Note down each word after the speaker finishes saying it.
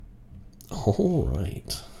All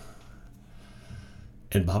right.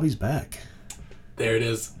 And Bobby's back. There it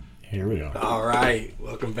is. Here we are. All right.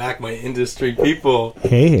 Welcome back, my industry people.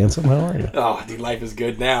 Hey, handsome. How are you? Oh, dude, life is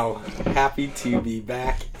good now. Happy to be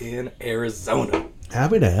back in Arizona.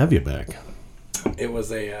 Happy to have you back. It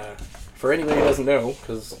was a, for anybody who doesn't know,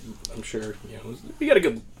 because I'm sure, we got a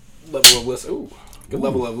good level of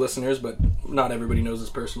level of listeners, but not everybody knows us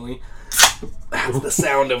personally. That's the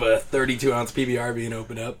sound of a 32-ounce PBR being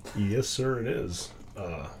opened up. Yes, sir, it is.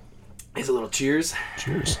 It's a little cheers.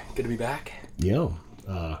 Cheers. Good to be back. Yeah.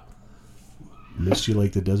 Missed you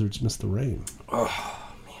like the deserts missed the rain. Oh,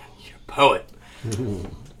 man, you're a poet.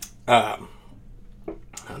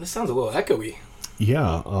 This sounds a little echoey.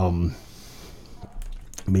 Yeah,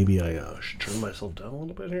 maybe I should turn myself down a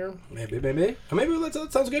little bit here. Maybe that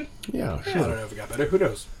sounds good. Yeah, sure. I don't know if it got better. Who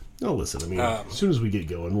knows? No, listen, I mean, as soon as we get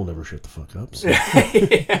going, we'll never shut the fuck up. So.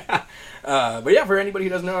 Yeah. But yeah, for anybody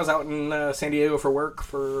who doesn't know, I was out in San Diego for work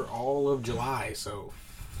for all of July, so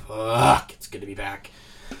fuck, it's good to be back.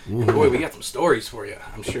 And boy, we got some stories for you.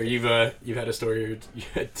 I'm sure you've had a story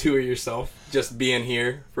or two of yourself just being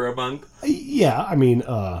here for a month. Yeah, I mean,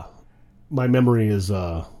 my memory is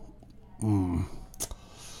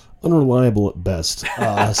unreliable at best.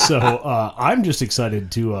 So I'm just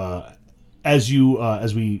excited to, as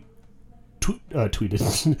we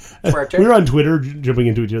tweeted, we were on Twitter, jumping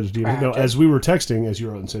into each other's DMs. No, as we were texting, as you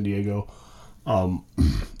were out in San Diego, and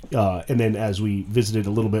then as we visited a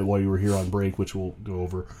little bit while you were here on break, which we'll go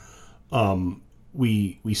over,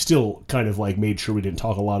 we still kind of like made sure we didn't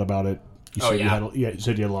talk a lot about it. You said you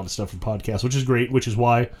said you had a lot of stuff for podcasts, which is great, which is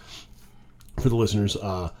why, for the listeners,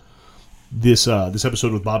 this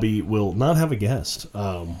episode with Bobby will not have a guest.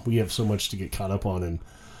 We have so much to get caught up on, and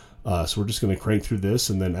so we're just going to crank through this,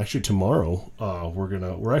 and then actually tomorrow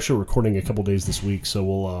we're actually recording a couple days this week, so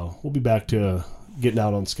we'll be back to getting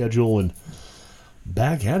out on schedule and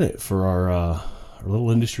back at it for our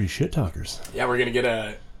little industry shit talkers. Yeah, we're gonna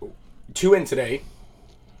get two in today.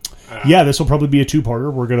 Yeah, this will probably be a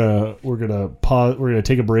two-parter. We're gonna pause. We're gonna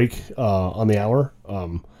take a break on the hour.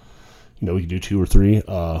 We can do 2 or 3.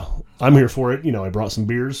 I'm here for it. I brought some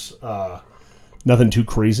beers. Nothing too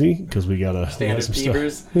crazy because we got standard some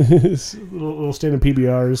PBRs. Stuff. little standard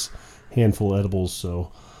PBRs, handful of edibles.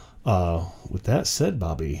 So, with that said,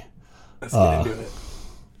 Bobby, let's get into it.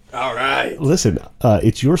 All right. Listen,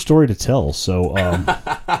 it's your story to tell. So,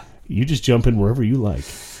 you just jump in wherever you like.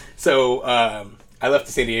 So, I left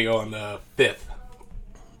San Diego on the 5th.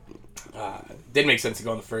 Didn't make sense to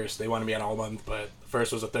go on the 1st. They wanted me on all month, but the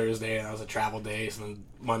 1st was a Thursday, and that was a travel day, so the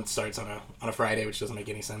month starts on a Friday, which doesn't make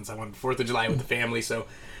any sense. I wanted 4th of July with the family, so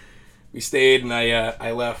we stayed, and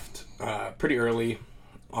I left pretty early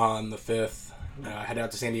on the 5th, headed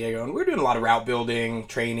out to San Diego, and we were doing a lot of route building,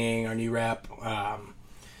 training, our new rep.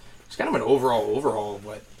 It's kind of an overhaul of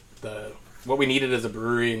what we needed as a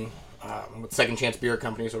brewery, with Second Chance Beer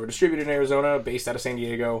Company. So we're distributed in Arizona, based out of San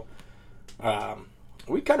Diego.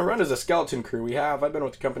 We kind of run as a skeleton crew. I've been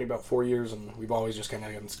with the company about 4 years, and we've always just kind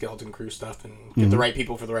of done skeleton crew stuff and get the right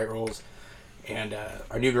people for the right roles. And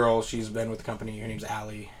our new girl, she's been with the company. Her name's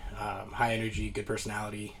Allie. High energy, good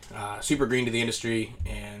personality, super green to the industry,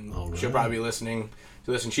 and she'll probably be listening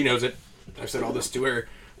to this, and she knows it. I've said all this to her.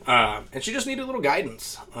 And she just needed a little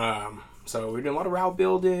guidance. So we're doing a lot of route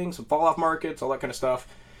building, some fall-off markets, all that kind of stuff.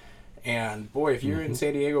 And boy, if you're in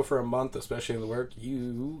San Diego for a month, especially in the work,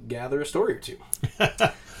 you gather a story or two.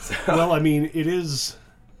 Well, I mean, it is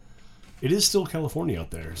still California out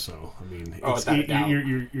there, so I mean,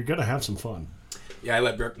 you're gonna have some fun. Yeah, I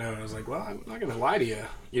let Brooke know. I was like, well, I'm not gonna lie to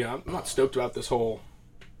you. I'm not stoked about this whole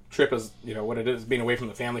trip as what it is, being away from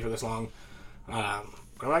the family for this long. But I'm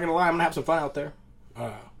not gonna lie, I'm gonna have some fun out there.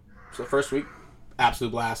 So the first week, absolute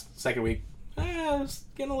blast. Second week, I was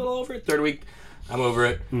getting a little over it. Third week, I'm over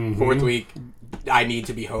it. Fourth week, I need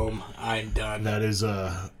to be home. I'm done. That is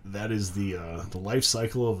the life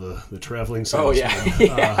cycle of the traveling salesman. Oh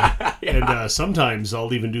yeah. And sometimes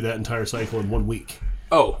I'll even do that entire cycle in 1 week.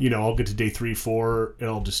 Oh, I'll get to day 3, 4, and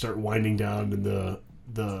I'll just start winding down, and the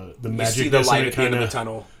magic. You see the light at the end of the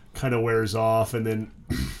tunnel. Kind of wears off, and then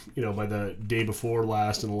by the day before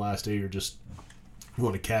last and the last day, you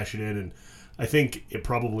want to cash it in. And I think it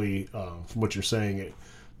probably, from what you're saying,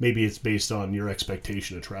 maybe it's based on your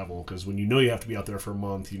expectation of travel, because when you have to be out there for a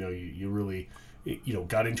month, you really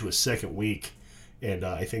got into a second week, and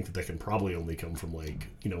I think that can probably only come from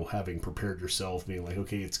having prepared yourself, being like,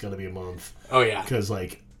 okay, it's gonna be a month. Oh yeah. Because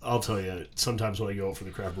I'll tell you, sometimes when I go out for the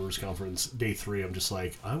Craft Brewers Conference, day 3, I'm just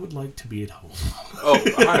like, I would like to be at home. Oh,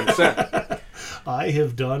 100%. I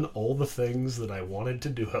have done all the things that I wanted to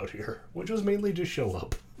do out here, which was mainly just show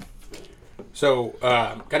up. So,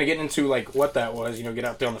 kind of getting into like what that was, get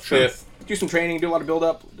out there on the 5th, do some training, do a lot of build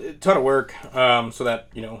up, a ton of work, so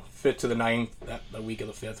that, 5th to the 9th, the week of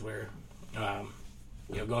the 5th where,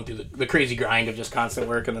 going through the crazy grind of just constant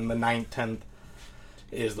work, and then the 9th, 10th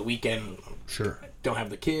is the weekend. Sure. Don't have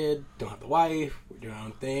the kid, don't have the wife, we're doing our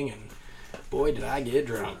own thing, and boy, did I get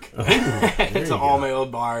drunk. It's all my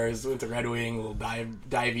old bars, went to Red Wing, a little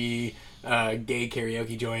divey, gay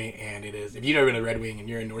karaoke joint, and it is, if you've never been to Red Wing and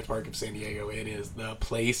you're in North Park of San Diego, it is the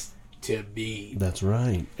place to be. That's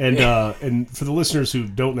right. And for the listeners who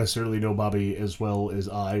don't necessarily know Bobby as well as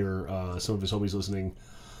I or some of his homies listening,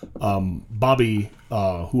 Bobby,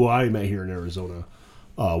 who I met here in Arizona,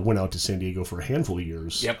 went out to San Diego for a handful of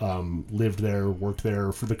years. Yep. Lived there, worked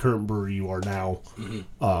there for the current brewery you are now,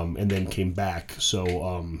 and then came back.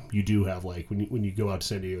 So you do have like when you go out to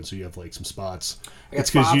San Diego, so you have like some spots.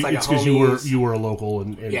 It's because you were a local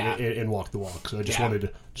and walked the walk. So I just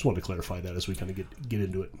wanted to clarify that as we kind of get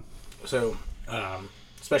into it. So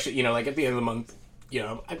especially like at the end of the month.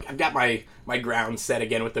 I've got my ground set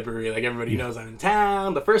again with the brewery. Like, everybody knows I'm in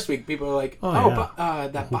town. The first week, people are like,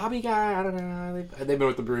 that Bobby guy, I don't know. They've been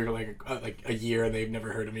with the brewery for like a year, and they've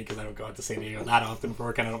never heard of me because I don't go out to San Diego that often for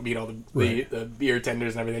work. I don't meet all the beer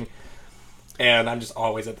tenders and everything. And I'm just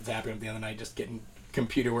always at the tap room at the end of the night, just getting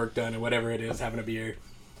computer work done and whatever it is, having a beer.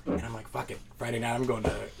 And I'm like, fuck it. Friday night, I'm going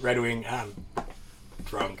to Red Wing. I'm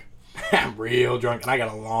drunk. I'm real drunk. And I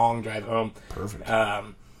got a long drive home. Perfect.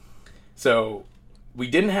 So... we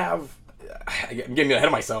didn't have. I'm getting ahead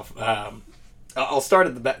of myself. I'll start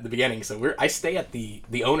at the beginning. So I stay at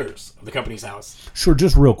the owners of the company's house. Sure.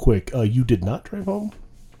 Just real quick, you did not drive home?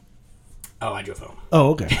 Oh, I drove home.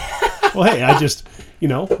 Oh, okay. Well, hey, I just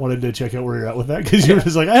wanted to check out where you're at with that because you were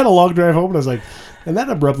just like, I had a long drive home, and I was like, and that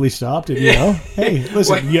abruptly stopped, and hey,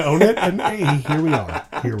 listen, you own it, and hey,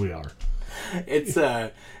 here we are. It's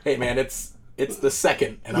hey man, it's the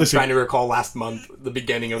second, and I'm trying to recall last month, the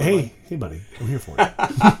beginning of the month. Hey, buddy, I'm here for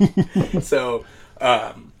it. So,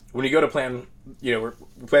 when you go to plan, we're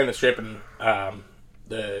planning this trip, and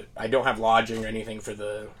I don't have lodging or anything for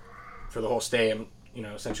the whole stay. And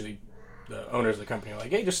essentially, the owners of the company are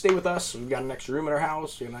like, "Hey, just stay with us. We've got an extra room in our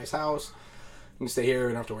house. We have a nice house. You can stay here.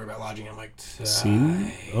 We don't have to worry about lodging." I'm like,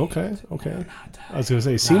 okay. I was gonna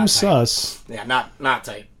say, seems sus. Yeah, not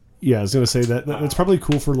tight. Yeah, I was gonna say that's probably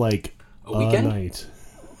cool for like. A weekend? Night.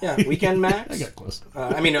 Yeah, weekend max. I got close.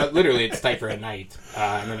 Literally, it's tight for a night.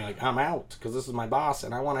 And then you're like, I'm out because this is my boss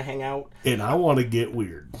and I want to hang out. And I want to get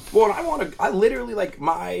weird. Well, I literally, like,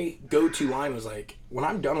 my go-to line was like, when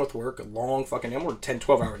I'm done with work, a long fucking, I'm working 10,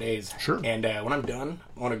 12-hour days. Sure. And when I'm done,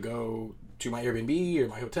 I want to go to my Airbnb or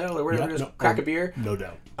my hotel or wherever it is, crack a beer. No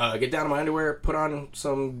doubt. Get down in my underwear, put on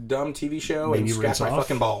some dumb TV show, and scratch my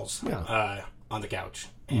fucking balls on the couch.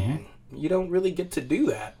 And you don't really get to do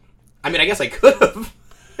that. I mean, I guess I could have.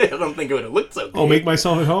 I don't think it would have looked so good. Oh, make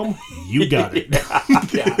myself at home? You got it.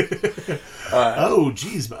 Yeah. Oh,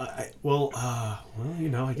 geez. I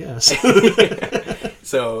guess.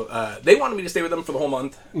 So, they wanted me to stay with them for the whole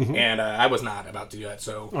month, and I was not about to do that.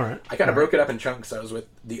 So, all right. I kind of broke it up in chunks. I was with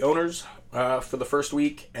the owners for the first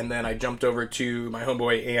week, and then I jumped over to my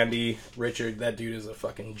homeboy, Andy Richard. That dude is a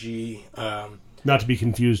fucking G. Not to be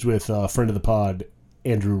confused with friend of the pod,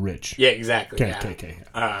 Andrew Rich. Yeah, exactly. Okay.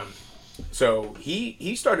 So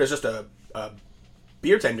he started as just a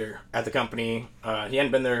beer tender at the company. He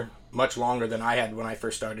hadn't been there much longer than I had when I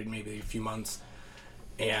first started, maybe a few months.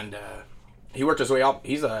 And he worked his way up.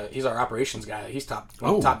 He's our operations guy. He's top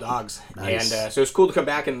dogs. Nice. And so it's cool to come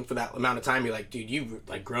back and for that amount of time be like, dude, you've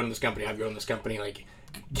like grown this company. I've grown this company. Like,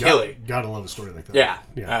 kill it. Gotta love a story like that.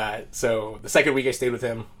 Yeah. So the second week I stayed with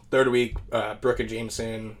him. Third week, Brooke and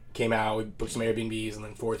Jameson came out. We booked some Airbnbs, and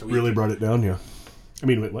then fourth week really brought it down. Yeah. I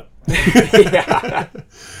mean, wait, what? Yeah.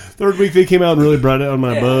 Third week they came out and really brought it on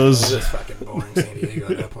my buzz. It was just fucking boring San Diego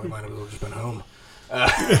at that point. Might have just been home.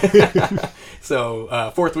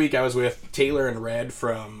 So fourth week I was with Taylor and Red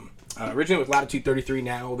from originally with Latitude 33.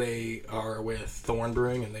 Now they are with Thorn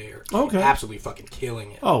Brewing, and they are absolutely fucking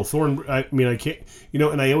killing it. Oh, Thorn! I can't,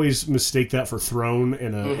 and I always mistake that for Throne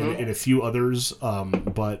and a few others.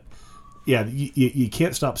 But yeah, you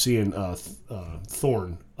can't stop seeing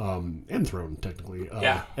Thorn and Throne technically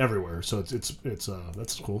everywhere. So it's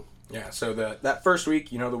that's cool. Yeah. So that first week,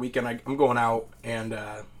 the weekend I'm going out, and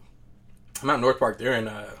I'm out in North Park. They're in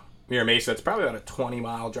Mira Mesa. It's probably about a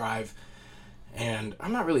 20-mile drive. And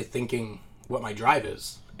I'm not really thinking what my drive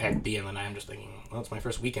is at the end of the night. I'm just thinking, well, it's my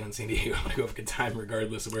first weekend in San Diego. I'm going to go have a good time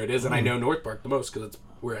regardless of where it is. And I know North Park the most because it's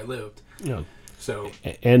where I lived. Yeah. So.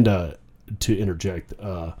 And to interject,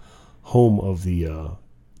 home of the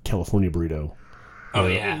California burrito. Oh,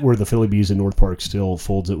 yeah. Where the Philly Bees in North Park still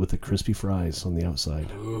folds it with the crispy fries on the outside.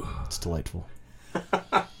 Ooh. It's delightful.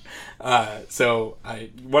 So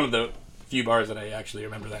one of the few bars that I actually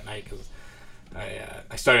remember that night, because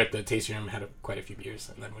I started at the tasting room, had quite a few beers,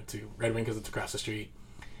 and then went to Red Wing because it's across the street.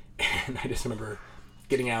 And I just remember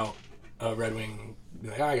getting out of Red Wing,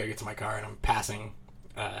 like, oh, I gotta get to my car, and I'm passing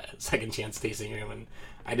Second Chance tasting room, and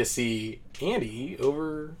I just see Andy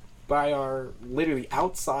over by literally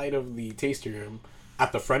outside of the tasting room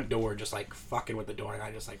at the front door, just like fucking with the door, and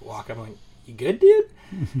I just like walk up, I'm like, you good, dude?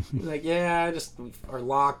 He's like, yeah, just our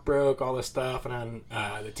lock broke, all this stuff, and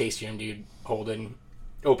then the tasting room dude, Holden,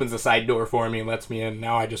 opens the side door for me and lets me in.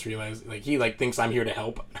 Now I just realize, like, he like thinks I'm here to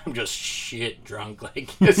help. I'm just shit drunk,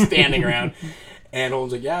 like just standing around. And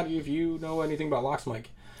Holden's like, yeah, if you know anything about locks, I'm like,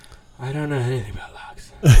 I don't know anything about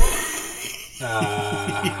locks.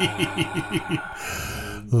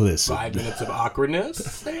 Listen. 5 minutes of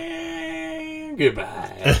awkwardness and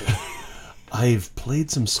goodbye. I've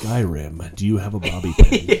played some Skyrim. Do you have a bobby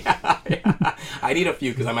pin? yeah. I need a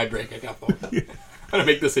few because I might break a couple. I'm gonna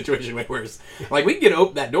make the situation way worse. Like, we can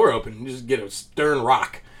get that door open and just get a stern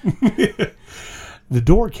rock. The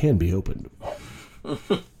door can be opened.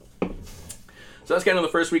 So that's kind of the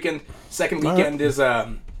first weekend. Second weekend is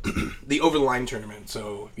the Over the Line tournament.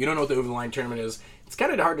 So if you don't know what the Over the Line tournament is, it's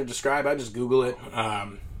kind of hard to describe. I just Google it.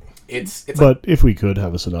 It's but like, if we could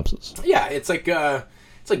have a synopsis. Yeah, it's like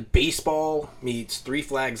baseball meets Three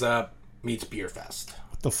Flags Up meets Beer Fest.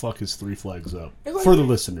 What the fuck is Three Flags Up? Like, for the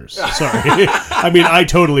listeners. Sorry. I mean, I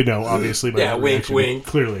totally know, obviously. Yeah, wink, wink.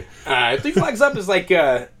 Clearly. Three Flags Up is like,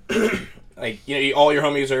 like, you know, all your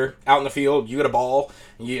homies are out in the field, you get a ball,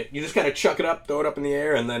 you just kind of chuck it up, throw it up in the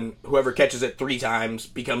air, and then whoever catches it 3 times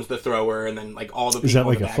becomes the thrower, and then, like, all the people is that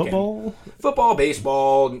like in the a back football? End. Football,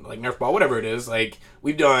 baseball, like Nerf ball, whatever it is. Like,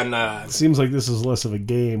 we've done... It seems like this is less of a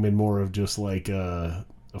game and more of just like a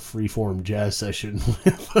free-form jazz session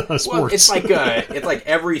with sports. Well, it's like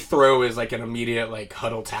every throw is like an immediate like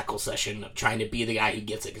huddle tackle session of trying to be the guy who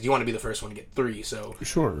gets it, because you want to be the first one to get 3. So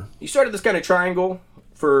sure, you started this kind of triangle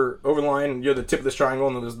for over the line. You're the tip of this triangle,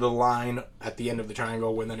 and then there's the line at the end of the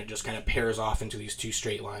triangle, and then it just kind of pairs off into these 2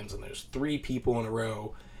 straight lines, and there's 3 people in a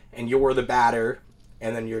row, and you're the batter,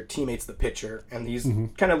 and then your teammate's the pitcher, and he's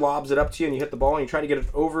kind of lobs it up to you, and you hit the ball, and you try to get it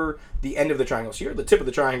over the end of the triangle. So you're at the tip of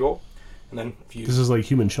the triangle. And then this is like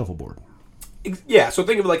human shuffleboard. Yeah, so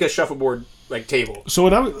think of it like a shuffleboard like table. So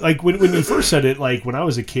when I was like when you first said it, like when I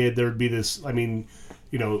was a kid, there'd be this. I mean,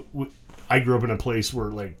 you know, I grew up in a place where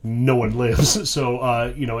like no one lives.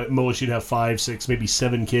 So you know, at most you'd have 5, 6, maybe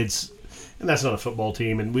 7 kids, and that's not a football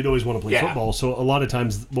team. And we'd always want to play football. So a lot of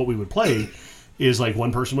times, what we would play is like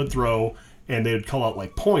one person would throw, and they would call out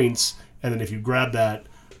like points, and then if you grab that,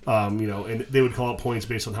 you know, and they would call out points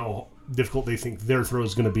based on how difficult they think their throw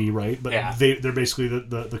is going to be, right? But they're basically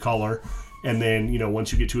the caller, and then, you know,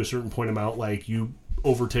 once you get to a certain point amount, like, you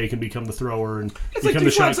overtake and become the thrower and it's become like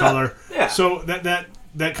the shot caller. Yeah. So that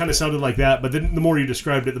kind of sounded like that, but then the more you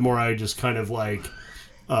described it, the more I just kind of like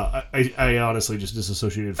I honestly just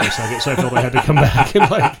disassociated for a second, so I felt I had to come back and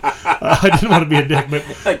like I didn't want to be a dick,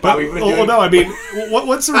 but no, I mean,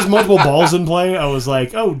 once there was multiple balls in play, I was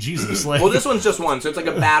like, oh Jesus! Like, well, this one's just one, so it's like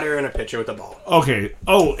a batter and a pitcher with a ball. Okay.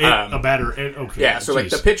 Oh, a batter. Okay. Yeah. So like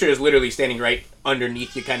the pitcher is literally standing right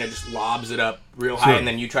underneath you, kind of just lobs it up real high, and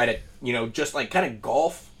then you try to, you know, just like kind of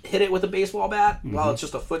golf hit it with a baseball bat while it's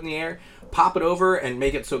just a foot in the air, pop it over, and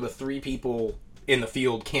make it so the 3 people in the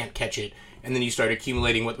field can't catch it. And then you start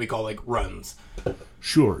accumulating what we call, like, runs.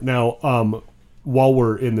 Sure. Now, while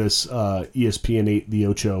we're in this ESPN 8 The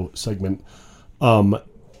Ocho segment,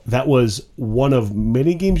 that was one of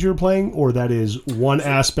many games you were playing, or that is one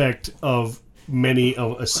aspect of many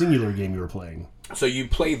of a singular game you were playing? So you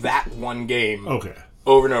play that one game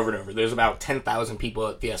over and over and over. There's about 10,000 people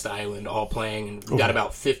at Fiesta Island all playing, and we've got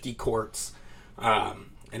about 50 courts.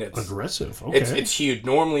 And it's aggressive. Okay, it's huge.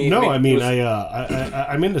 Normally, no, I'm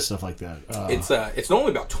into stuff like that. It's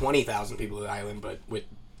normally about 20,000 people at the island, but with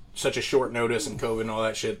such a short notice and COVID and all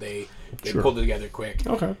that shit, they pulled it together quick.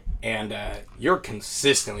 Okay, and you're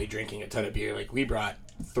consistently drinking a ton of beer. Like, we brought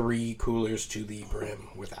 3 coolers to the brim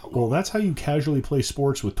with alcohol. Well, that's how you casually play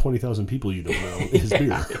sports with 20,000 people you don't know is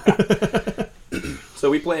beer. So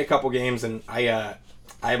we play a couple games, and I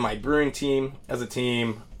have my brewing team as a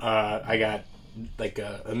team. I got like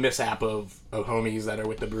a mishap of homies that are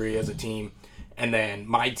with the brewery as a team, and then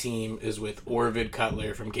my team is with Orvid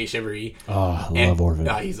Cutler from Quai Chevrolet. Oh, I love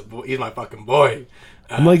Orvid. He's my fucking boy.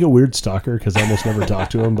 I'm like a weird stalker because I almost never talk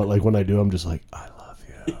to him, but like when I do, I'm just like, I love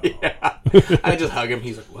you. Yeah, I just hug him.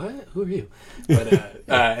 He's like, what? Who are you? But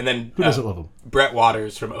and then who doesn't love him? Brett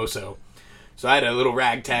Waters from Oso. So I had a little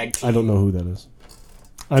ragtag team. I don't know who that is.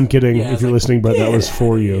 I'm kidding. If you're listening, but that was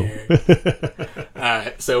for you.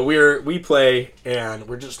 So we play, and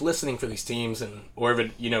we're just listening for these teams, and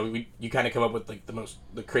Orvid, you kind of come up with like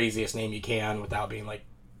the craziest name you can without being like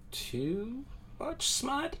too much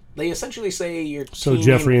smut. They essentially say your So team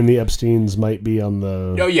Jeffrey and the Epsteins might be on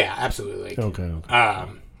the... Oh, yeah, absolutely. Okay.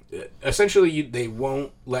 Essentially, they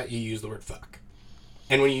won't let you use the word fuck.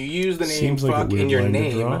 And when you use the name fuck in your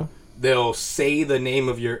name, they'll say the name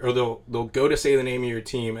of your... Or they'll go to say the name of your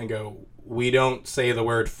team and go, we don't say the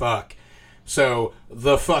word fuck. So,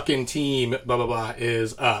 the fucking team, blah, blah, blah,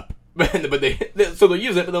 is up. So they'll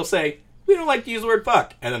use it, but they'll say, we don't like to use the word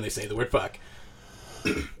fuck. And then they say the word fuck.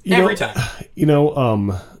 Every time.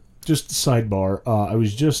 Just sidebar, I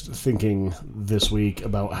was just thinking this week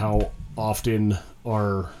about how often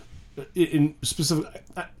in specific,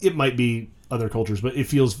 it might be other cultures, but it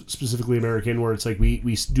feels specifically American, where it's like we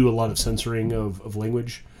do a lot of censoring of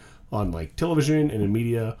language on like television and in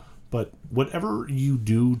media, but whatever you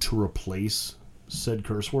do to replace said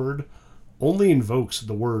curse word only invokes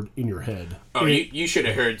the word in your head. Oh, you should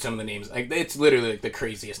have heard some of the names. Like, it's literally like the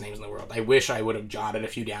craziest names in the world. I wish I would have jotted a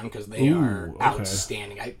few down because they are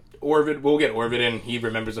outstanding. We'll get Orvid in. He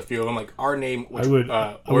remembers a few of them. Like our name, which,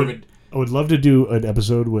 Orvid. I would love to do an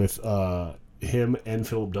episode with him and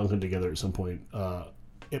Philip Duncan together at some point.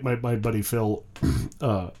 My buddy Phil,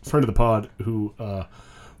 friend of the pod, who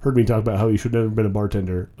heard me talk about how he should never have been a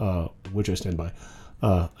bartender, which I stand by.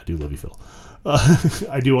 I do love you, Phil.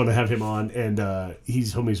 I do want to have him on, and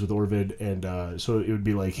he's homies with Orvid, and so it would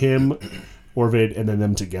be like him, Orvid, and then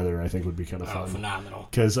them together. I think would be kind of fun. Phenomenal.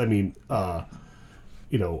 Because I mean,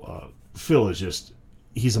 Phil is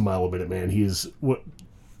just—he's a mile a minute, man. He is what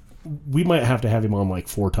we might have to have him on like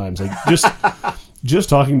 4 times. Like just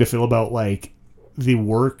talking to Phil about like the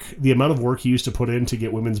amount of work he used to put in to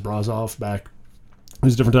get women's bras off back. It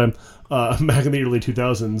was a different time. Back in the early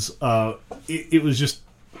 2000s, it was just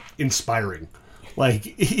inspiring. Like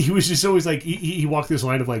he was just always like he walked this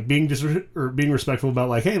line of like being being respectful about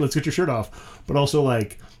like, hey, let's get your shirt off, but also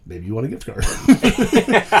like maybe you want a gift card.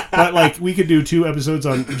 But like we could do 2 episodes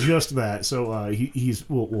on just that. So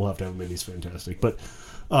we'll have to have him in. He's fantastic. But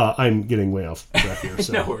I'm getting way off track here.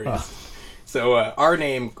 So, no worries. So our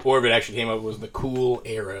name Orvid actually came up was the Cool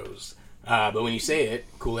Arrows. But when you say it,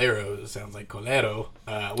 Cool Arrows, it sounds like Colero.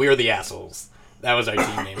 We are the assholes. That was our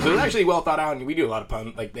team name. So it was actually well thought out, and we do a lot of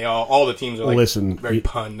pun. Like all the teams are like very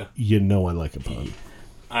pun. You know I like a pun.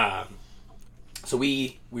 So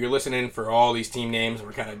we were listening for all these team names, and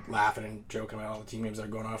we're kind of laughing and joking about all the team names that are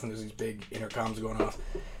going off, and there's these big intercoms going off.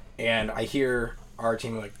 And I hear our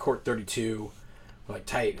team like Court 32, we're like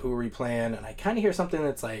tight. Who are we playing? And I kind of hear something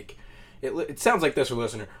that's like it sounds like this for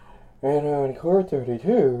listener. And on Court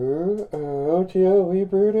 32, OTO, we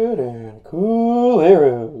brewed it, and Cool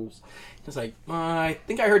Arrows. It's like, I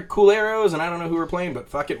think I heard Cool Arrows, and I don't know who we're playing, but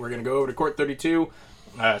fuck it, we're going to go over to Court 32.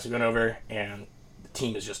 So we went over, and the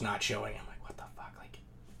team is just not showing. I'm like, what the fuck? Like,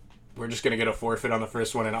 we're just going to get a forfeit on the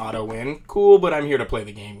first one and auto win. Cool, but I'm here to play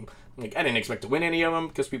the game. Like, I didn't expect to win any of them,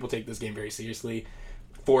 because people take this game very seriously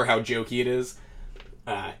for how jokey it is.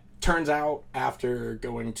 Turns out, after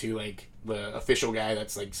going to, like, the official guy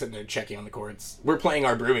that's, like, sitting there checking on the courts, we're playing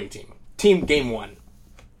our brewing team. Team game 1.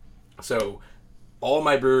 So all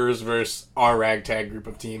my brewers versus our ragtag group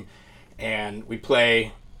of team, and we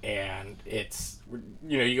play, and it's,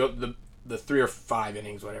 you go the 3 or 5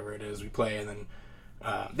 innings, whatever it is, we play, and then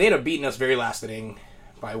they end up beating us very last inning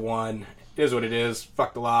by 1. It is what it is.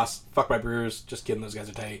 Fuck the loss. Fuck my brewers. Just kidding, those guys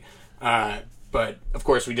are tight. But, of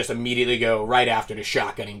course, we just immediately go right after to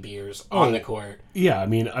shotgunning beers on the court. Yeah, I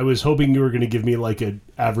mean, I was hoping you were going to give me like an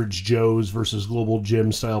Average Joe's versus Global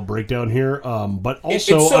Gym style breakdown here. But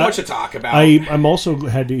also... It's so much to talk about. I'm also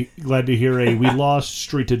glad to hear we lost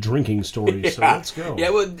straight to drinking story, so let's go.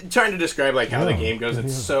 Yeah, well, trying to describe like how the game goes,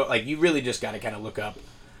 it's so... Like, you really just got to kind of look up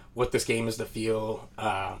what this game is to feel.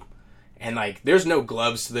 And, like, there's no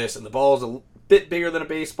gloves to this, and the ball is a bit bigger than a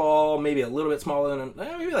baseball, maybe a little bit smaller than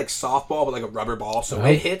maybe like softball, but like a rubber ball. So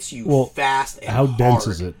it hits you fast and how hard. Dense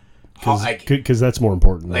is it? Because that's more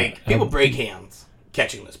important. Like people break hands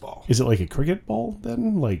catching this ball. Is it like a cricket ball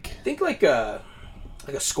then? Like think like a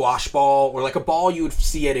squash ball or like a ball you would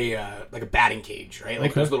see at a batting cage, right?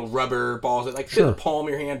 Like those little rubber balls that like fit the palm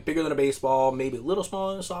of your hand, bigger than a baseball, maybe a little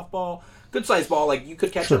smaller than a softball. Good sized ball, like you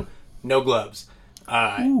could catch them. No gloves.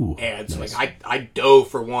 And so nice. Like I dove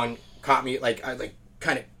for one. Caught me, like, I, like,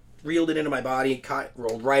 kind of reeled it into my body,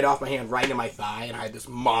 rolled right off my hand, right into my thigh, and I had this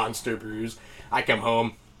monster bruise. I come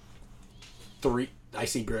home, I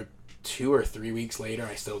see Brooke 2 or 3 weeks later,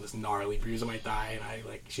 I still have this gnarly bruise on my thigh,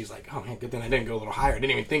 and she's like, oh man, good thing I didn't go a little higher. I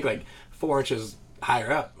didn't even think, like, 4 inches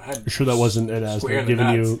higher up. You sure that wasn't an asthma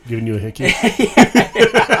giving you a hickey?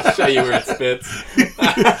 I'll show you where it spits.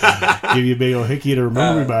 Give you a big old hickey to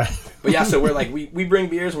remember me by. But yeah, so we're like, we bring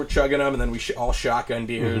beers, we're chugging them, and then we all shotgun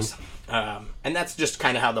beers. And that's just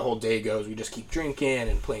kind of how the whole day goes. We just keep drinking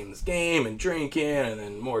and playing this game and drinking and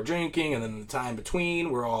then more drinking. And then the time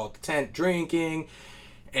between, we're all at the tent drinking.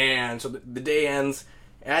 And so the day ends.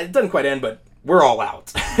 And it doesn't quite end, but we're all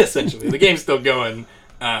out, essentially. The game's still going,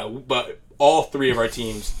 but all three of our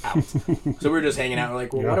teams out. So we're just hanging out. We're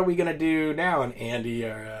like, well, what are we going to do now? And Andy,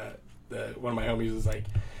 one of my homies, is like,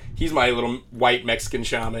 he's my little white Mexican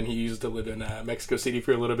shaman. He used to live in Mexico City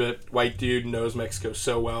for a little bit. White dude, knows Mexico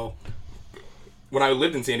so well. When I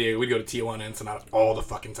lived in San Diego, we'd go to Tijuana and Ensenada all the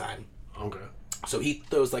fucking time. Okay. So he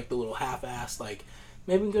throws like the little half-assed, like,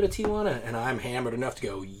 maybe we can go to Tijuana. And I'm hammered enough to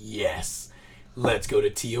go, yes, let's go to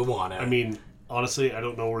Tijuana. I mean, honestly, I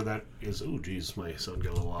don't know where that is. Oh, geez, my son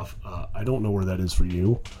got a little off. I don't know where that is for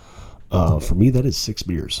you. For me, that is 6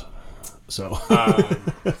 beers. So.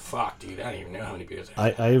 Fuck, dude. I don't even know how many beers I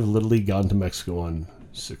have literally gone to Mexico on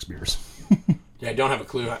 6 beers. Yeah, I don't have a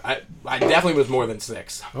clue. I definitely was more than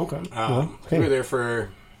 6. Okay. We were there for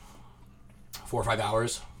 4 or 5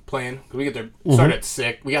 hours playing. We get there, started at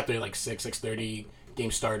 6. We got there like 6:30. Game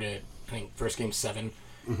started, I think, first game 7.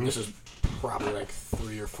 This is probably like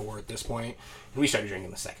 3 or 4 at this point. And we started drinking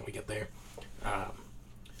the second we get there.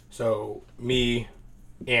 So me,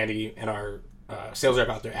 Andy, and our sales rep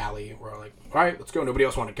out there, Allie, we're all like, all right, let's go. Nobody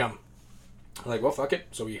else wanted to come. I'm like, well, fuck it.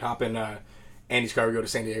 So we hop in Andy's car, we go to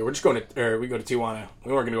San Diego. We go to Tijuana.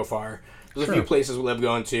 We weren't going to go far. There's a few places we love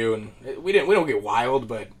going to, and we don't get wild,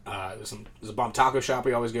 but there's a bomb taco shop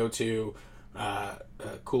we always go to, a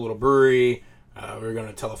cool little brewery. We were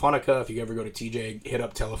going to Telefonica. If you ever go to TJ, hit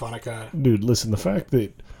up Telefonica. Dude, listen, the fact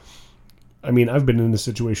that, I mean, I've been in this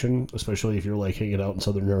situation, especially if you're like hanging out in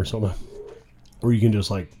southern Arizona, where you can just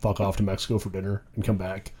like fuck off to Mexico for dinner and come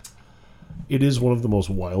back. It is one of the most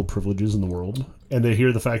wild privileges in the world. And to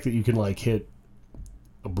hear the fact that you can like hit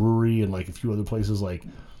a brewery and like a few other places, like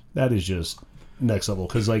that is just next level.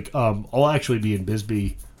 Because like I'll actually be in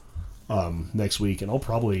Bisbee next week, and I'll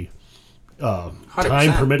probably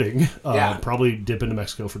time permitting probably dip into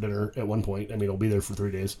Mexico for dinner at one point. I mean, I'll be there for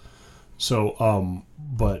 3 days. So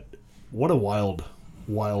but what a wild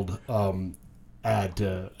ad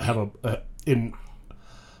to have in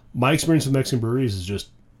my experience with Mexican breweries is just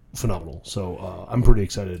phenomenal. So I'm pretty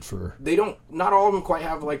excited for. Not all of them quite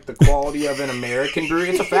have like the quality of an American brewery.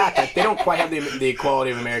 It's a fact. Like, they don't quite have the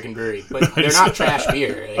quality of American brewery, but they're not trash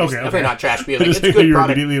beer. It's definitely not trash beer. Like, it's good you're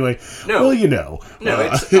product. Immediately like, no, well, you know,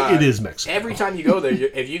 it's it is Mexico. Every time you go there,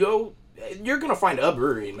 if you go, you're gonna find a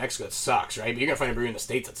brewery in Mexico that sucks, right? But you're gonna find a brewery in the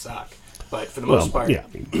States that suck. But for the most part,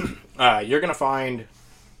 you're gonna find,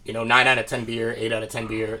 9 out of 10 beer, 8 out of 10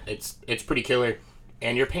 beer. It's pretty killer,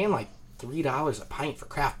 and you're paying like $3 a pint for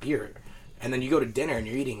craft beer, and then you go to dinner and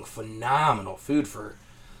you're eating phenomenal food for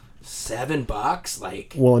 $7.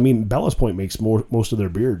 Like, well, I mean, Ballast Point makes most of their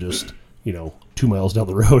beer just 2 miles down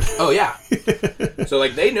the road. Oh yeah. So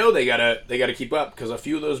like they know they gotta keep up, because a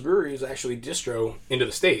few of those breweries actually distro into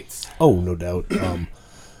the States. Oh, no doubt.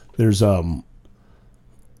 There's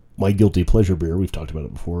my guilty pleasure beer. We've talked about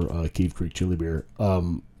it before. Cave Creek Chili Beer.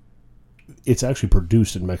 It's actually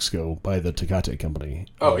produced in Mexico by the Tecate company.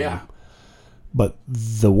 Oh yeah. But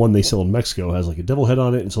the one they sell in Mexico has like a devil head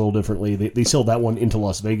on it, and it's a little differently. They sell that one into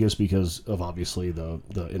Las Vegas because of obviously the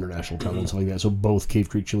international travel and stuff like that. So both Cave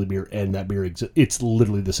Creek Chili Beer and that beer it's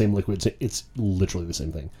literally the same liquid. It's literally the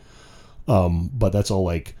same thing. But that's all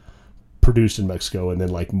like produced in Mexico and then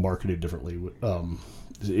like marketed differently.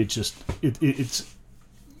 It's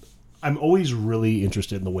I'm always really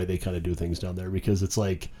interested in the way they kind of do things down there, because it's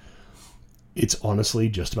like, it's honestly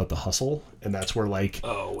just about the hustle, and that's where like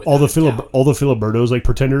all the Filibertos, like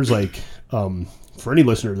pretenders, like for any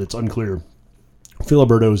listener that's unclear,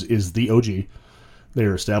 Filibertos is the OG. They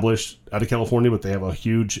are established out of California, but they have a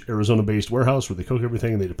huge Arizona-based warehouse where they cook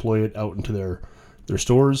everything and they deploy it out into their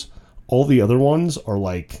stores. All the other ones are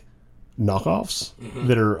like knockoffs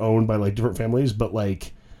that are owned by like different families, but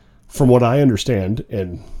like from what I understand,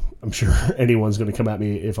 and I'm sure anyone's going to come at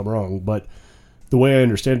me if I'm wrong, but the way I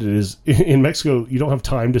understand it is, in Mexico, you don't have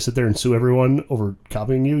time to sit there and sue everyone over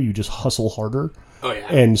copying you. You just hustle harder. Oh, yeah.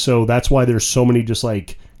 And so that's why there's so many just,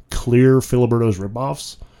 like, clear Filiberto's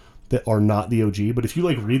ripoffs that are not the OG. But if you,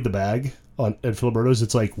 like, read the bag at Filiberto's,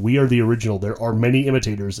 it's like, we are the original. There are many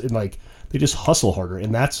imitators, and, like, they just hustle harder.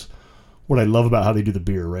 And that's what I love about how they do the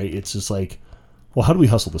beer, right? It's just like, well, how do we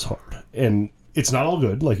hustle this hard? And it's not all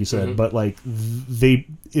good, like you said, but, like,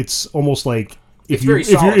 it's almost like, if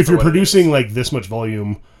you're producing like this much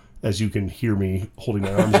volume as you can hear me holding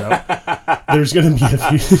my arms out, there's going to be a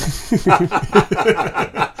few.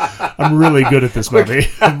 I'm really good at this movie.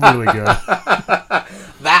 I'm really good.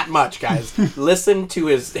 That much, guys. Listen to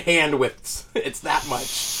his hand widths. It's that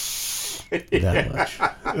much. That much.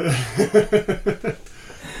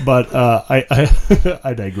 But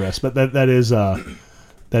I digress. But that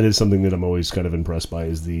is something that I'm always kind of impressed by,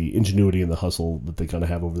 is the ingenuity and the hustle that they kind of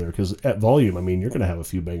have over there. Because at volume, I mean, you're going to have a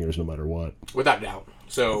few bangers no matter what. Without doubt.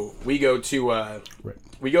 So we go to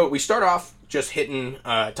we start off just hitting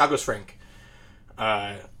Tacos Frank.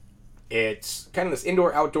 It's kind of this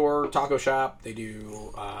indoor-outdoor taco shop. They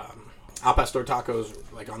do al pastor tacos,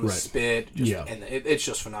 like on the spit. And it's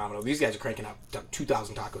just phenomenal. These guys are cranking out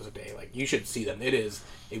 2,000 tacos a day. Like, you should see them. It is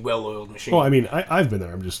a well-oiled machine. Well, I mean, I've been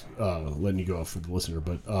there. I'm just letting you go off for the listener.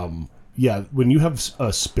 But, yeah, when you have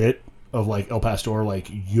a spit of, like, al pastor, like,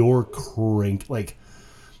 you're cranked. Like,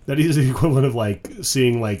 that is the equivalent of, like,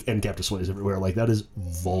 seeing, like, end cap displays everywhere. Like, that is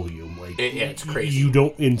volume. Like, it's crazy. You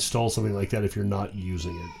don't install something like that if you're not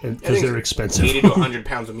using it, because they're expensive. 80 to 100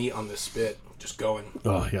 pounds of meat on this spit, just going.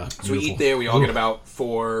 Oh yeah. So we eat there. We all get about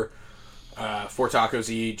four tacos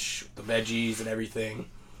each, the veggies and everything.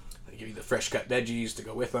 They give you the fresh cut veggies to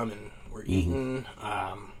go with them, and we're eating.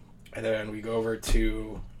 And then we go over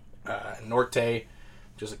to Norte,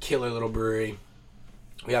 which is a killer little brewery.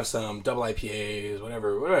 We have some double IPAs,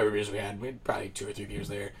 whatever beers we had. We had probably 2 or 3 beers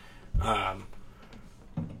there.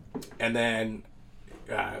 And then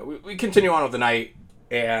we continue on with the night,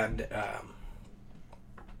 and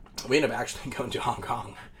we end up actually going to Hong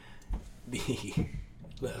Kong, the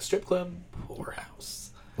strip club whorehouse.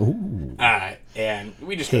 Ooh. And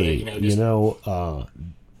we just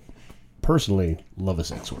personally love a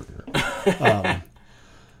sex worker.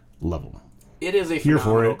 Love them. It is a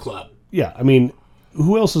phenomenal club. Yeah, I mean,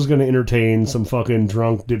 who else is going to entertain some fucking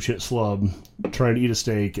drunk dipshit slub trying to eat a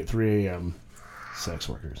steak at 3 a.m.? Sex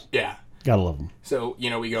workers. Yeah. Gotta love them. So,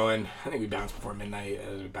 we go in. I think we bounced before midnight.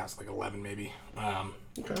 We bounced like 11 maybe.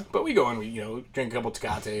 Okay. But we go in, we, drink a couple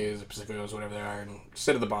Tecates, Pacificos, whatever they are, and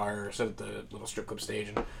sit at the bar, or sit at the little strip club stage,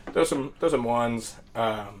 and throw some ones,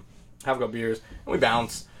 have a couple beers, and we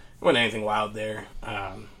bounce. It wasn't anything wild there.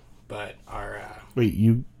 But our... Wait,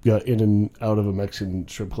 you got in and out of a Mexican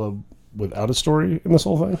strip club without a story in this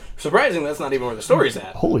whole thing? Surprisingly, that's not even where the story's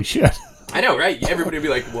at. Holy shit. I know, right? Everybody would be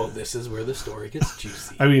like, well, this is where the story gets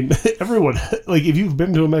juicy. I mean, everyone, like, if you've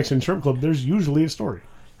been to a Mexican strip club, there's usually a story.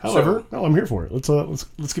 However, no, I'm here for it.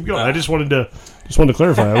 Let's keep going. I just wanted to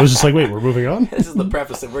clarify. I was just like, wait, we're moving on? This is the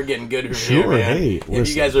preface that we're getting good from here, man. Hey, if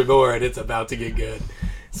you guys are bored, it's about to get good.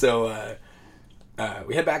 So,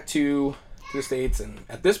 we head back to the States, and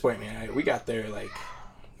at this point, man, we got there like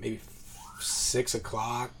maybe 6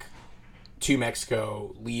 o'clock to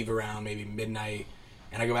Mexico, leave around maybe midnight,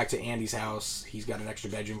 and I go back to Andy's house. He's got an extra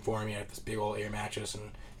bedroom for me. I have this big old air mattress,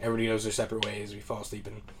 and everybody goes their separate ways. We fall asleep,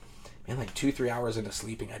 and like 2-3 hours into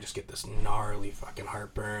sleeping, I just get this gnarly fucking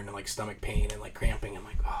heartburn and like stomach pain and like cramping. I'm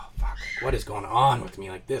like, oh fuck, like, what is going on with me?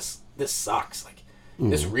 Like this sucks. Like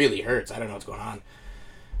this really hurts. I don't know what's going on.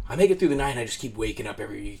 I make it through the night, and I just keep waking up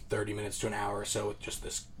every 30 minutes to an hour or so with just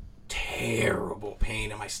this terrible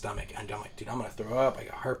pain in my stomach. And I'm like, dude, I'm going to throw up. I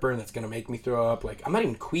got heartburn that's going to make me throw up. Like, I'm not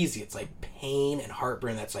even queasy. It's like pain and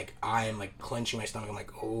heartburn that's like, I am like clenching my stomach. I'm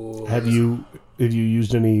like, oh. Have you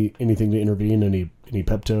used anything to intervene? Any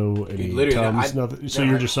Pepto? Any Tums? Nothing? So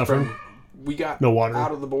you're just suffering? We got no water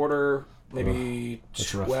out of the border maybe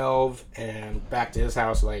 12 and back to his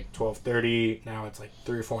house at like 12:30. Now it's like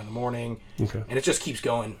 3 or 4 in the morning. Okay. And it just keeps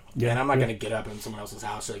going. Yeah. And I'm not going to get up in someone else's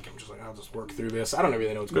house. Like, I'm just like, I'll just work through this. I don't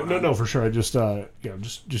really know what's going on. No, for sure. I just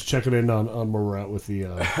just checking in on where we're at with the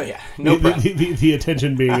yeah, no problem. The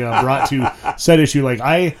attention being brought to said issue. Like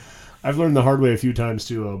I've learned the hard way a few times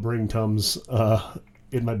to bring Tums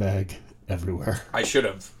in my bag everywhere. I should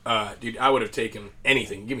have, dude. I would have taken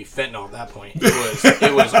anything. Give me fentanyl at that point.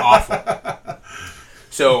 It was awful.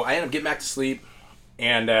 So I end up getting back to sleep,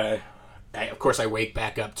 and of course I wake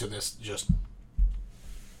back up to this just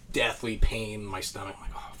deathly pain in my stomach. I'm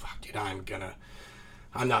like, oh fuck, dude,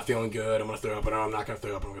 I'm not feeling good. I'm gonna throw up. No, I'm not gonna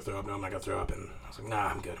throw up. I'm gonna throw up. No, I'm not gonna throw up. And I was like, nah,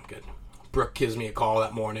 I'm good. Brooke gives me a call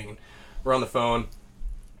that morning, and we're on the phone.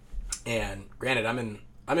 And granted, I'm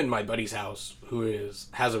in my buddy's house who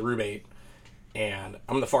has a roommate. And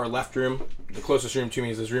I'm in the far left room. The closest room to me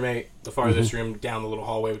is his roommate. The farthest room down the little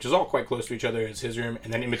hallway, which is all quite close to each other, is his room.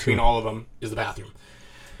 And then in between all of them is the bathroom.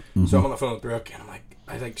 So I'm on the phone with Brooke, and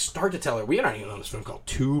I start to tell her, we aren't even on this phone call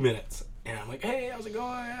 2 minutes. And I'm like, hey, how's it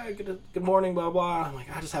going? Yeah, good morning, blah, blah. I'm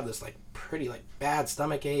like, I just have this like pretty like bad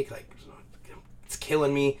stomach ache. Like it's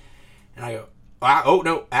killing me. And I go, oh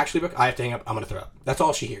no, actually, Brooke, I have to hang up. I'm going to throw up. That's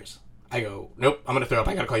all she hears. I go, nope, I'm going to throw up.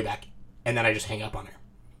 I got to call you back. And then I just hang up on her.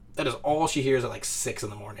 That is all she hears at like 6 in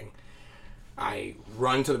the morning. I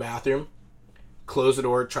run to the bathroom, close the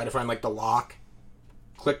door, try to find like the lock,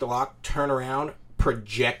 click the lock, turn around,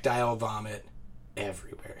 projectile vomit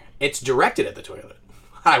everywhere. It's directed at the toilet.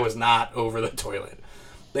 I was not over the toilet.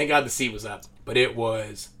 Thank God the seat was up. But it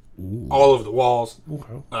was all over the walls,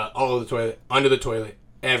 all over the toilet, under the toilet,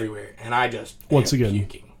 everywhere. And I just once again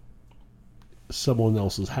puking. Someone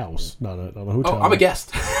else's house, not a hotel. Oh, I'm a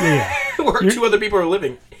guest. Yeah. Where 2 other people are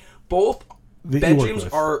living. Both bedrooms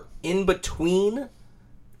are in between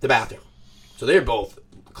the bathroom. So they're both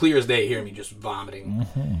clear as day hearing me just vomiting.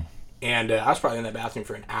 Mm-hmm. And I was probably in that bathroom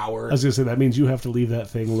for an hour. I was going to say, that means you have to leave that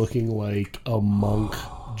thing looking like a monk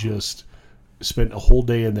just spent a whole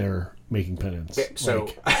day in there making penance. Yeah, so,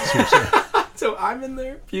 so I'm in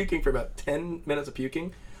there puking for about 10 minutes of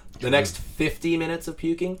puking. The next 50 minutes of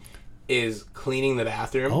puking is cleaning the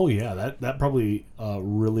bathroom. Oh, yeah. That probably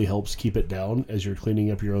really helps keep it down as you're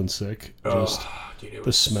cleaning up your own sick. Just dude,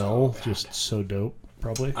 the smell, just so dope,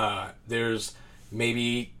 probably. There's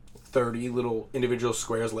maybe 30 little individual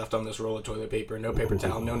squares left on this roll of toilet paper. No paper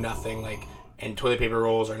towel, no nothing. And toilet paper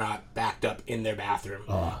rolls are not backed up in their bathroom.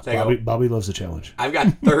 So Bobby loves the challenge. I've got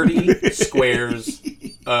 30 squares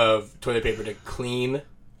of toilet paper to clean.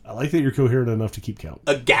 I like that you're coherent enough to keep count.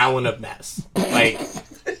 A gallon of mess.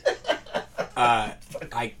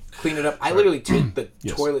 I clean it up. I literally take the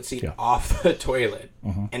toilet seat off the toilet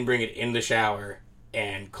and bring it in the shower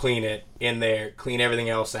and clean it in there, clean everything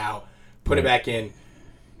else out, put it back in,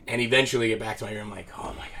 and eventually get back to my room like,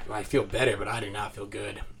 oh my God, well, I feel better, but I do not feel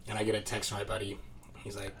good. And I get a text from my buddy.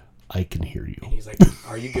 He's like, I can hear you. He's like,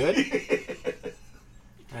 are you good?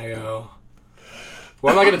 I go,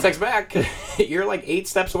 well, I'm not going to text back. You're like 8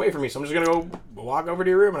 steps away from me, so I'm just going to go walk over to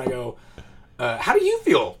your room. And I go, how do you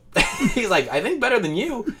feel? He's like, I think better than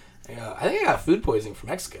you. I go, I think I got food poisoning from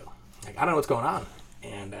Mexico. Like, I don't know what's going on.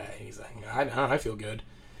 And he's like, I don't know, I feel good.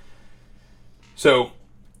 So,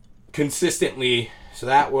 consistently,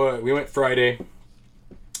 we went Friday.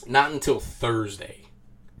 Not until Thursday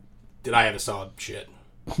did I have a solid shit.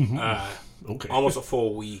 Okay. Almost a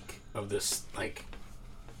full week of this, like,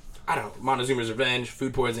 I don't know, Montezuma's Revenge,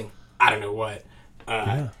 food poisoning, I don't know what.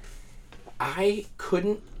 I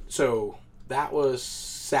couldn't, so that was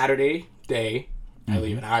Saturday day. I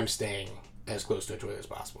leave and I'm staying as close to a toilet as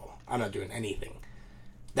possible. I'm not doing anything.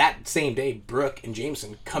 That same day, Brooke and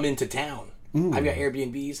Jameson come into town. I've got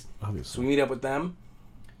Airbnbs, so we meet up with them.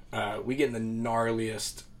 We get in the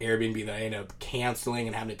gnarliest Airbnb that I end up canceling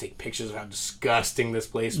and having to take pictures of how disgusting this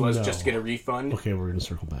place was just to get a refund. Okay, we're going to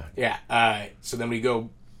circle back. Yeah. So then we go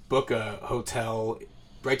book a hotel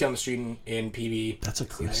right down the street in PB. That's a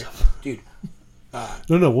crazy dude.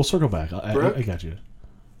 No, we'll circle back. I got you.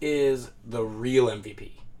 Is the real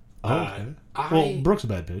MVP. Oh, okay. Well, Brooke's a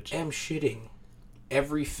bad bitch. Am shitting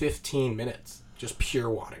every 15 minutes. Just pure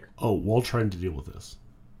water. Oh, while trying to deal with this.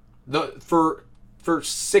 For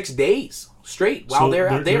 6 days straight. While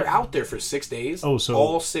they're out there for 6 days. Oh, so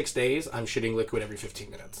all 6 days, I'm shitting liquid every 15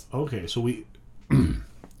 minutes. Okay, so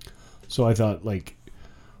so I thought like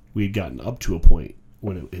we'd gotten up to a point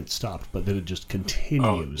when it stopped, but then it just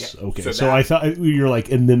continues. Oh, yeah. Okay, so I thought you're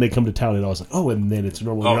like, and then they come to town, and I was like, oh, and then it's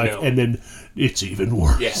normal, no. And then it's even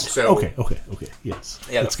worse. Yeah. So okay, yes.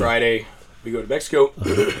 Yeah, the Friday we go to Mexico.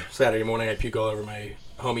 Saturday morning, I puke all over my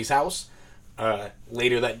homie's house.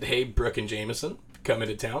 Later that day, Brooke and Jameson come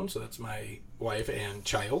into town, so that's my wife and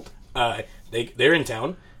child. They're in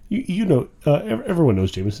town. You know, everyone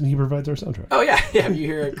knows Jameson. He provides our soundtrack. Oh yeah. You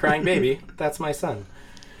hear a crying baby. That's my son.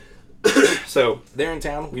 So they're in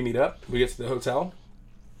town. We meet up. We get to the hotel.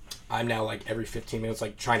 I'm now like every 15 minutes,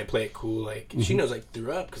 like trying to play it cool. Like she knows I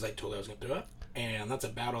threw up because I told her I was gonna throw up, and that's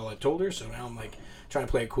about all I told her. So now I'm like trying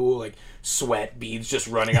to play it cool, like sweat beads just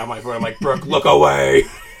running out my forehead. I'm like, Brooke, look away.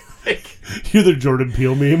 Like, you're the Jordan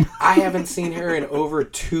Peele meme. I haven't seen her in over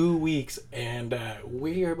 2 weeks, and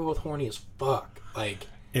we are both horny as fuck. Like,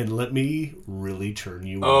 and let me really turn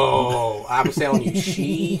you on. Oh, I was telling you,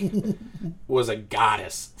 she was a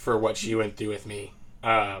goddess for what she went through with me.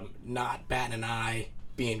 Not batting an eye,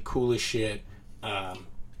 being cool as shit. So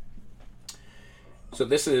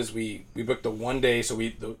this is we booked the 1 day. So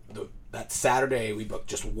that Saturday we booked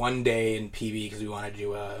just 1 day in PB because we wanted to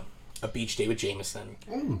do a beach day with Jameson,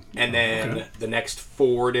 and then the next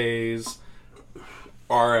 4 days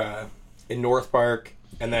are in North Park,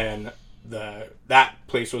 and then that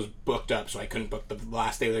place was booked up, so I couldn't book the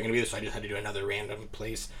last day they're going to be there, so I just had to do another random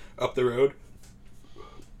place up the road.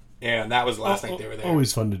 And that was the last night they were there.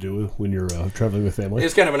 Always fun to do when you're traveling with family.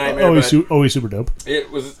 It's kind of a nightmare. Always super dope. It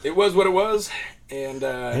was what it was, And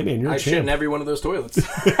hey man, you're I a shit in champ. every one of those toilets.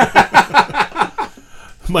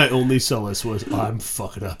 My only solace was I'm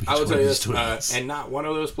fucking up each I would one tell of you these this, toilets. and not one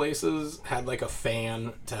of those places had like a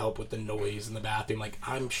fan to help with the noise in the bathroom. Like,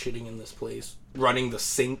 I'm shitting in this place, running the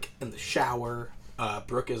sink and the shower.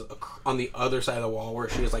 Brooke is on the other side of the wall where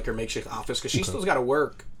she has like her makeshift office because she still's got to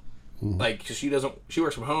work. Like, because she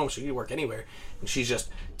works from home, so she can work anywhere. And she's just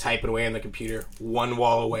typing away on the computer, one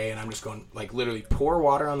wall away, and I'm just going, like, literally pour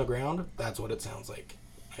water on the ground. That's what it sounds like.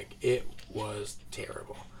 Like, it was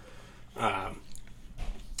terrible.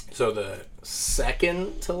 So the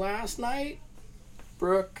second to last night,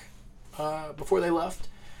 Brooke, before they left,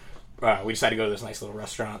 we decided to go to this nice little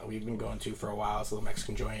restaurant that we've been going to for a while. It's a little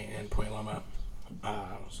Mexican joint in Point Loma.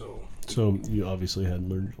 So you obviously hadn't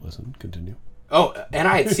learned your lesson. Continue. Oh, and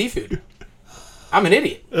I had seafood. I'm an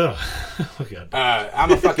idiot. Oh, God. I'm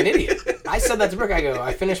a fucking idiot. I said that to Brooke. I go,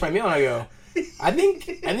 I finished my meal and I go, I think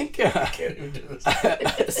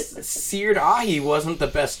seared ahi wasn't the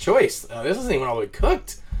best choice. This isn't even all the way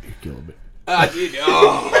cooked. You're killing me. Dude,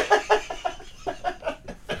 oh.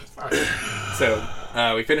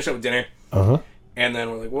 So we finished up with dinner. And then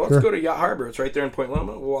we're like, well, let's go to Yacht Harbor. It's right there in Point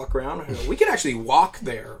Loma. We'll walk around. We can actually walk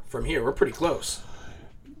there from here. We're pretty close.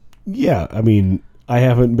 Yeah, I mean, I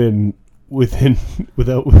haven't been without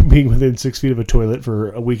being within 6 feet of a toilet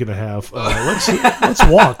for a week and a half. Let's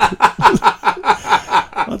walk.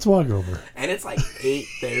 Let's walk over. And it's like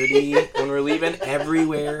 8:30 when we're leaving.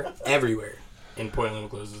 Everywhere in Point Loma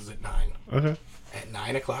closes at 9. Okay. At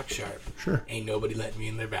 9 o'clock sharp. Sure. Ain't nobody letting me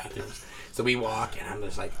in their bathrooms. So we walk, and I'm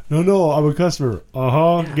just like... No, I'm a customer.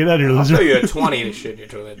 Yeah. Get out of here, I'll loser. tell you a 20 to shit in your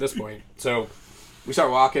toilet at this point. So we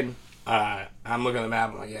start walking. I'm looking at the map.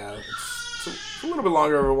 I'm like, yeah, it's a little bit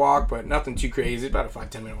longer of a walk, but nothing too crazy. It's about a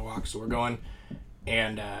 5-10 minute walk. So we're going,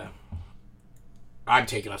 and I'm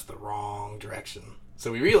taking us the wrong direction.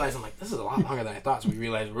 So we realize, I'm like, this is a lot longer than I thought. So we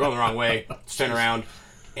realize we're going the wrong way. Let's turn around.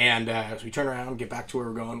 And so we turn around, get back to where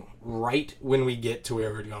we're going. Right when we get to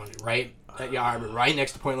where we're going, right at Yacht Harbor, right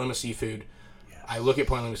next to Point Loma Seafood. Yes. I look at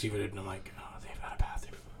Point Loma Seafood and I'm like, oh, they've got a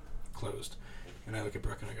bathroom closed. And I look at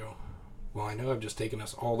Brooke and I go, well, I know I've just taken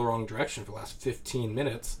us all the wrong direction for the last 15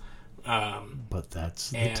 minutes. But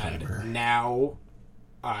that's the timer. And now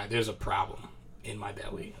there's a problem in my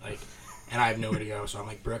belly. Like, and I have nowhere to go. So I'm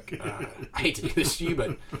like, Brooke, I hate to do this to you,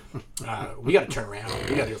 but we got to turn around.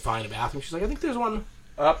 We got to go find a bathroom. She's like, I think there's one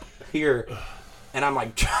up here. And I'm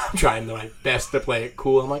like, trying my best to play it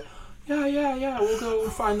cool. I'm like, yeah, we'll go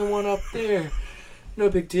find the one up there. No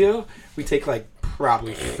big deal. We take like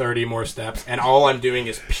probably 30 more steps, and all I'm doing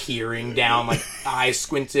is peering down, like eyes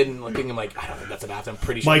squinted and looking. I'm like, I don't think that's a bathroom. I'm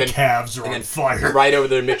pretty sure. My calves are on fire. Right over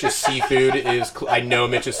there, Mitch's Seafood is. I know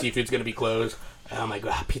Mitch's Seafood's going to be closed. And I'm like,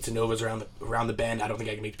 Pizza Nova's around the bend. I don't think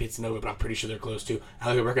I can make Pizza Nova, but I'm pretty sure they're closed too. I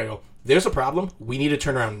look at Brooke, I go, there's a problem. We need to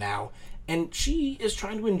turn around now. And she is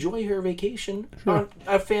trying to enjoy her vacation on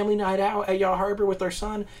a family night out at Yacht Harbor with our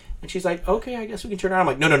son. And she's like, okay, I guess we can turn around. I'm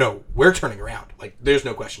like, no, we're turning around. Like, there's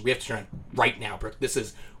no question. We have to turn around right now, Brooke. This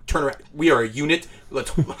is turn around. We are a unit.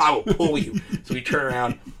 I will pull you. So we turn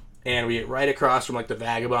around, and we get right across from, like, the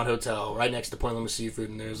Vagabond Hotel, right next to Point Loma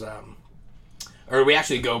Seafood. And there's, or we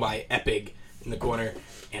actually go by Epig in the corner.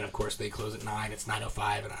 And, of course, they close at 9. It's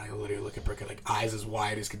 9:05. And I literally look at Brooke, like, eyes as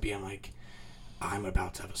wide as could be. I'm like, I'm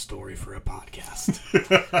about to have a story for a podcast.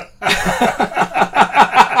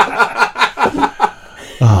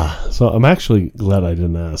 So I'm actually glad I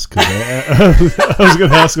didn't ask. Cause I was going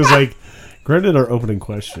to ask, I was like, granted our opening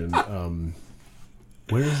question,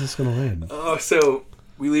 where is this going to land? Oh, so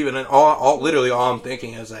we leave it, and literally all I'm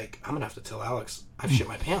thinking is like, I'm going to have to tell Alex I've shit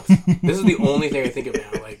my pants. This is the only thing I think of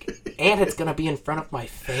now. Like, and it's going to be in front of my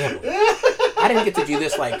family. I didn't get to do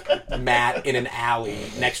this like Matt in an alley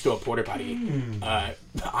next to a porta potty.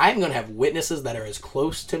 I'm going to have witnesses that are as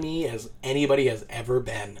close to me as anybody has ever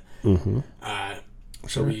been.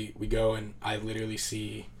 So we go, and I literally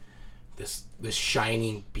see this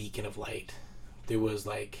shining beacon of light. There was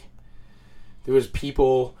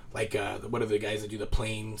people like what are the guys that do the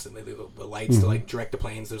planes and the lights to like direct the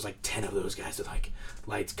planes. There's like 10 of those guys that like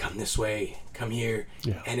lights come this way, come here,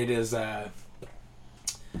 and it is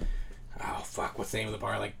what's the name of the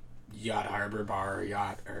bar? Like Yacht Harbor Bar,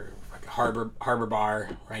 or like Harbor Bar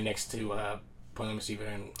right next to Point Loma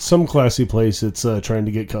Seafood. Some classy place. It's trying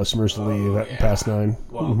to get customers to leave at past 9.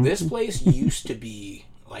 Well, this place used to be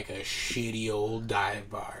like a shitty old dive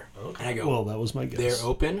bar. Okay. And I go, well, that was my guess. They're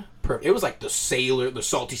open. It was like the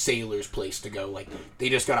Salty Sailors place to go. Like, they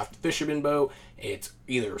just got off the fisherman boat. It's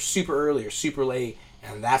either super early or super late,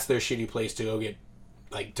 and that's their shitty place to go get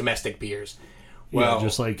like domestic beers. Well,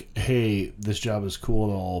 just like, hey, this job is cool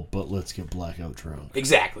and all, but let's get blackout drunk.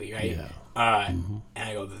 Exactly, right? Yeah. And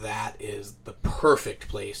I go, that is the perfect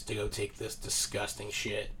place to go take this disgusting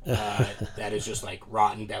shit. That is just like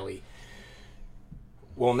rotten deli.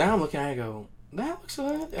 Well, now I'm looking at it, I go, that looks,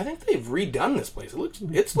 I think they've redone this place.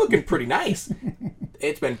 It's looking pretty nice.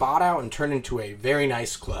 It's been bought out and turned into a very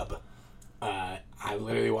nice club. I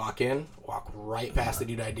literally walk right past the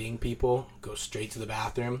dude IDing people, go straight to the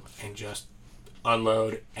bathroom, and just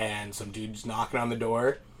unload. And some dude's knocking on the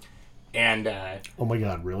door. And oh my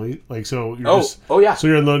god, really? Like, so you're yeah. So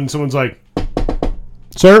you're unloading. Someone's like,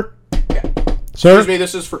 "Sir, yeah. Sir, excuse me,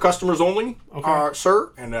 this is for customers only,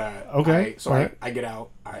 sir." And okay, I get out.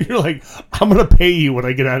 You're like, "I'm gonna pay you when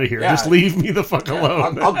I get out of here. Yeah. Just leave me the fuck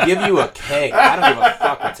alone." I'll give you a keg. I don't give a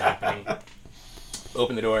fuck what's happening.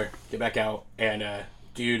 Open the door, get back out, and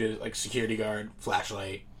dude is like security guard,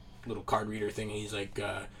 flashlight, little card reader thing. He's like,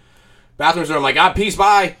 bathrooms are. I'm like, peace,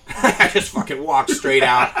 bye. I just fucking walked straight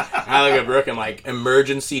out. I look at Brooke and like,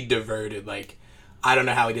 emergency diverted. Like, I don't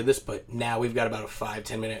know how he did this, but now we've got about a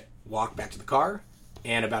 5-10 minute walk back to the car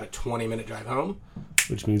and about a 20-minute drive home.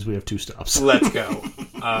 Which means we have 2 stops. Let's go.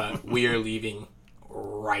 We are leaving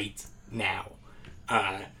right now.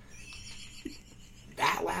 That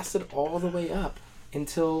lasted all the way up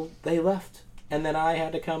until they left. And then I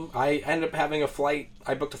had to come. I ended up having a flight.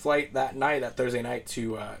 I booked a flight that Thursday night,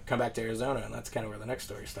 to come back to Arizona. And that's kind of where the next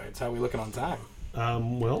story starts. How are we looking on time?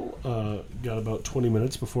 Got about 20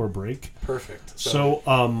 minutes before break. Perfect.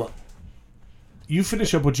 So you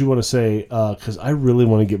finish up what you want to say, because I really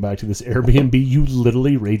want to get back to this Airbnb. You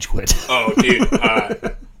literally rage quit. Oh, dude.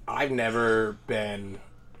 I've never been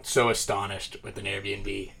so astonished with an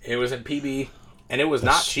Airbnb. It was in PB, and it was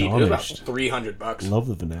not cheap. It was about $300. Love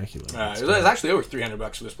the vernacular. It was actually over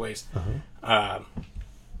 $300 for this place.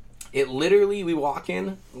 It literally, we walk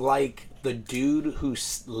in like the dude who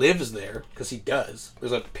lives there, because he does.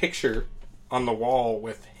 There's a picture on the wall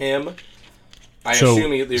with him. I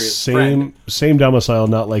assume either his friend. Same domicile,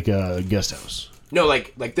 not like a guest house. No,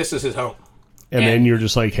 like this is his home. And then you're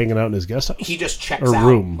just like hanging out in his guest house? He just checks out.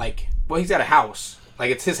 Room. Like, well, he's got a house. Like,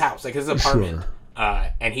 it's his house. Like, his apartment.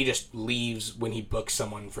 Sure. And he just leaves when he books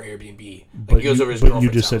someone for Airbnb. Like, he goes over his girlfriend's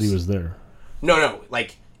you just house. said he was there. No.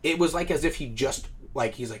 Like, it was like as if he just,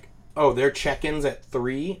 like, he's like, oh, their check-in's at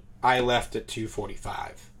 3. I left at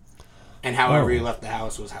 2:45. And however he left the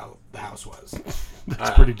house was how the house was.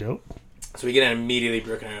 That's pretty dope. So we get in immediately,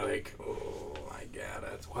 Brooke and I are like, oh my god,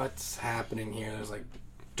 what's happening here? There's like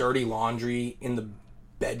dirty laundry in the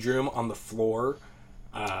bedroom on the floor.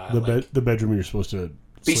 The bedroom you're supposed to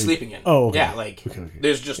be sleeping in. Oh, okay. Yeah, like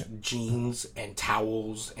there's just jeans and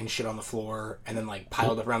towels and shit on the floor, and then like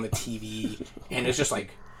piled up around the TV, and it's just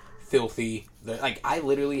like filthy. Like I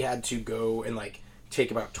literally had to go and like take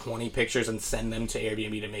about 20 pictures and send them to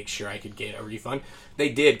Airbnb to make sure I could get a refund. They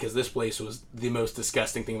did, because this place was the most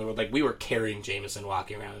disgusting thing in the world. Like, we were carrying Jameson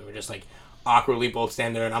walking around. We were just, like, awkwardly both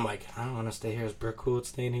standing there, and I'm like, I don't want to stay here. Is Brooke cool with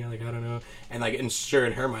staying here? Like, I don't know. And, like, and sure,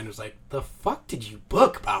 in her mind, it was like, the fuck did you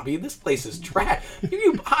book, Bobby? This place is trash.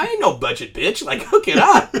 I ain't no budget, bitch. Like, hook it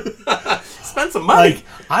up. Spend some money. Like,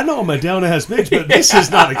 I know I'm a down-ass bitch, but this is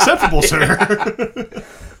not acceptable, sir.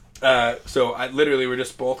 So, I literally were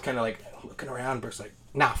just both kind of, like, looking around. Brooke's like,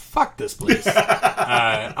 nah, fuck this place.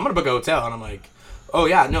 I'm going to book a hotel. And I'm like, oh,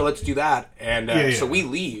 yeah, no, let's do that. And so we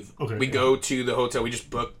leave. Okay, we go to the hotel. We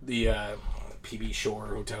just booked the PB Shore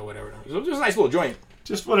Hotel, whatever. It was just a nice little joint.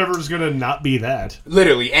 Just whatever's going to not be that.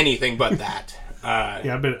 Literally anything but that.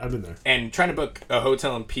 Yeah, I've been there. And trying to book a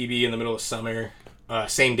hotel in PB in the middle of summer,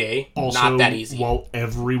 same day, also, not that easy. While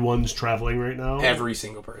everyone's traveling right now. Every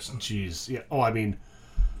single person. Jeez. Yeah. Oh, I mean...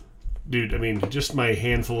 Dude, I mean, just my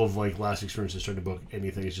handful of like last experiences trying to book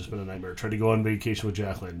anything has just been a nightmare. Tried to go on vacation with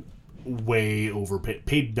Jacqueline, way overpaid,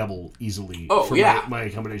 paid double easily for my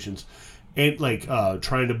accommodations, and like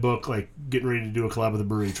trying to book, like getting ready to do a collab with the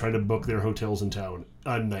brewery, trying to book their hotels in town,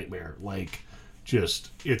 a nightmare. Like, just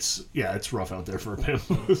it's rough out there for a pimp.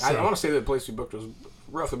 So. I want to say that the place we booked was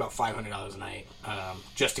roughly about $500 a night,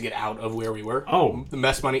 just to get out of where we were. Oh, the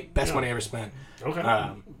best money I ever spent.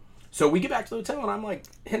 Okay. So we get back to the hotel, and I'm like,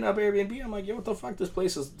 hitting up Airbnb. I'm like, yo, what the fuck? This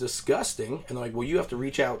place is disgusting. And they're like, well, you have to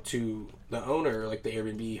reach out to the owner, like the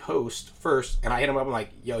Airbnb host, first. And I hit him up. I'm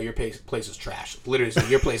like, yo, your place is trash. Literally,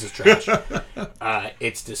 your place is trash.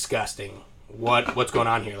 It's disgusting. What's going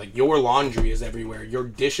on here? Like, your laundry is everywhere. Your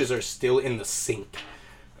dishes are still in the sink.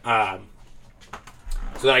 So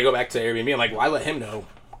then I go back to Airbnb. I'm like, well, I let him know.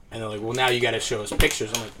 And they're like, well, now you got to show us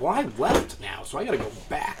pictures. I'm like, well, I left now, so I got to go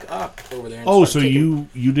back up over there. And so you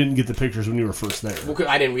didn't get the pictures when you were first there? Well,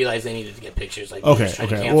 I didn't realize they needed to get pictures. Like, okay.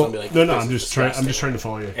 Well, like, no, I'm just trying to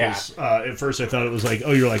follow you. Yeah. At first, I thought it was like,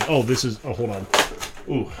 oh, you're like, oh, this is. Oh, hold on.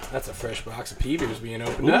 Ooh, that's a fresh box of Peeviers being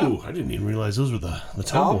opened up. Ooh, I didn't even realize those were the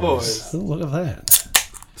Tall Boys. Ooh, look at that.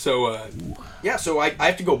 So, so I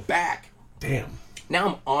have to go back. Damn. Now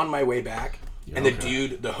I'm on my way back, and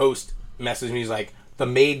the host, messaged me. He's like, "The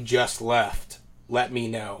maid just left. Let me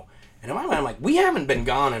know." And in my mind, I'm like, "We haven't been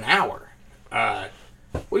gone an hour.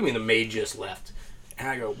 What do you mean the maid just left?" And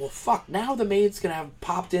I go, "Well, fuck. Now the maid's gonna have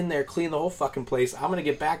popped in there, clean the whole fucking place. I'm gonna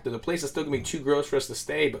get back to the place. Is still gonna be too gross for us to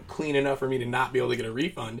stay, but clean enough for me to not be able to get a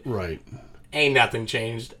refund." Right. Ain't nothing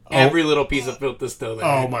changed. Every little piece of filth is still there.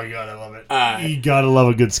 Oh my god, I love it. You gotta love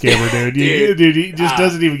a good scammer, dude. Dude, he just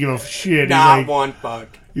doesn't even give a shit. Not He's like, one fuck.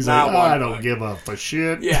 He's not like, I don't give a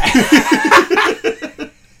shit. Yeah.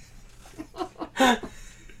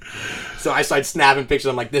 So I started snapping pictures.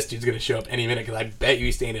 I'm like, this dude's gonna show up any minute because I bet you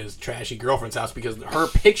he's staying at his trashy girlfriend's house because her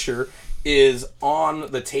picture is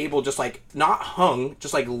on the table, just like not hung,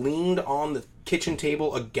 just like leaned on the kitchen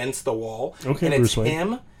table against the wall. Okay, and it's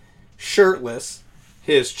him. Shirtless,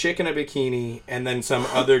 his chick in a bikini, and then some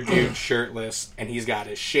other dude shirtless, and he's got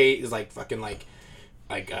his shade, is like fucking like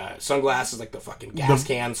sunglasses, like the fucking gas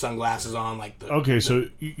can sunglasses on, like the. Okay, so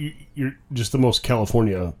you're just the most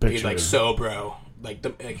California picture. He's like so bro, like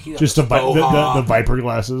the just the Viper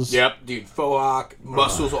glasses. Yep, dude, faux hawk,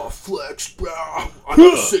 muscles all flexed, bro. I got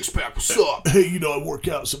a 6-pack. What's up? Hey, I work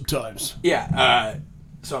out sometimes. Yeah.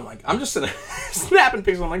 So I'm like, I'm just snapping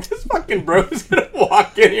pictures. I'm like, this fucking bro is gonna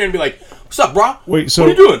walk in here and be like, "What's up, bro? Wait, so what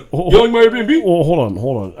are you doing? You like my Airbnb?" Well,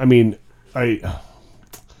 hold on. I mean,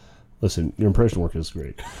 listen. Your impression work is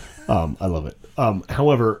great. I love it.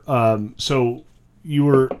 However, so you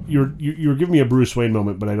were giving me a Bruce Wayne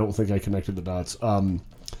moment, but I don't think I connected the dots.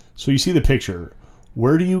 So you see the picture.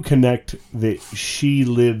 Where do you connect that she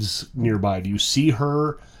lives nearby? Do you see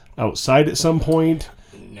her outside at some point?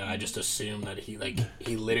 No, I just assume that he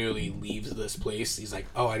literally leaves this place. He's like,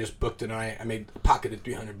 "Oh, I just booked tonight. I pocketed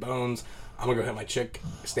 300 bones. I'm gonna go hit my chick,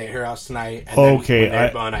 stay at her house tonight, and then when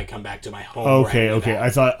they're done, I come back to my home." Okay. I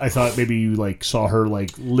thought maybe you saw her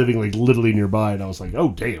living literally nearby, and I was like,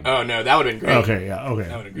 "Oh, damn." Oh no, that would have been great. Okay, yeah, okay.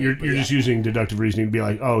 That would've been great, you're just using deductive reasoning to be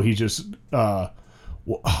like, "Oh, he just what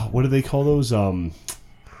do they call those? Dang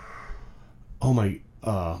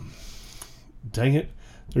it."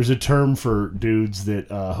 There's a term for dudes that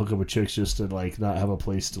hook up with chicks just to not have a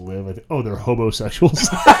place to live. They're homosexuals.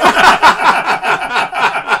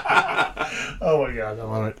 Oh my god, I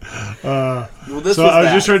love it.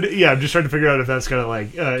 I'm just trying to figure out if that's kind of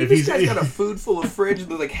if this guy's got a food full of fridge.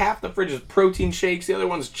 There's half the fridge is protein shakes. The other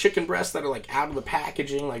one's chicken breasts that are out of the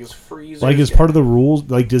packaging, his freezer. As part of the rules,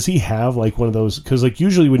 does he have one of those? Because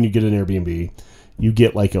usually when you get an Airbnb, you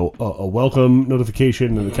get a welcome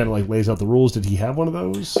notification and it kind of lays out the rules. Did he have one of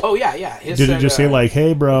those? Oh yeah. Did it just say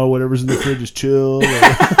 "Hey bro, whatever's in the fridge is chill"?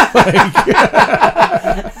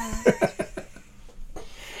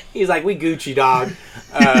 He's like, "We Gucci, dog."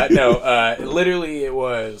 No, literally it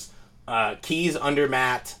was keys under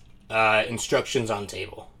mat, instructions on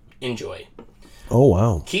table. Enjoy. Oh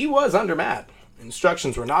wow. Key was under mat.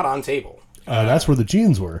 Instructions were not on table. That's where the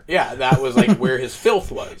jeans were. Yeah, that was where his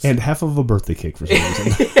filth was. And half of a birthday cake for some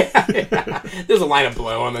reason. yeah. There's a line of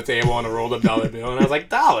blow on the table on a rolled up dollar bill, and I was like,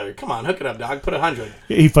 $1, come on, hook it up, dog, put 100.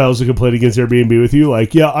 He files a complaint against Airbnb with you,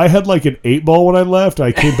 yeah, I had an 8-ball when I left.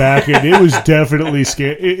 I came back and it was definitely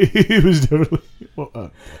It was definitely.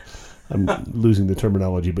 I'm losing the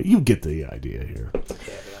terminology, but you get the idea here.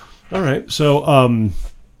 Yeah. All right, so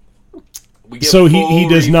he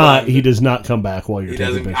does not come back while you're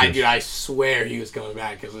taking pictures. I swear he was coming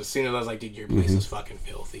back because as soon as I was like, "Dude, your place is fucking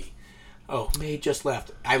filthy." Oh, maid just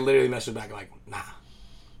left. I literally messaged back nah.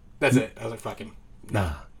 That's it. I was like, "Fucking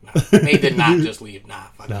nah." Maid did not just leave. Nah,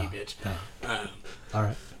 fuck you, bitch. Nah. All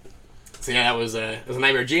right. So yeah, it was a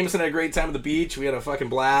nightmare. Jameson had a great time at the beach. We had a fucking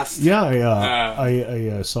blast. Yeah,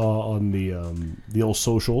 I saw on the old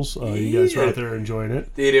socials. You guys were out there enjoying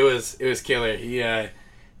it. Dude, it was killer.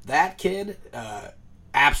 That kid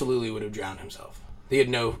absolutely would have drowned himself. He had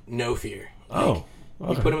no fear. Okay.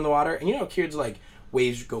 You put him in the water, and kids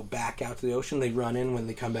waves go back out to the ocean. They run in. When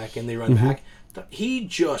they come back in, they run back. He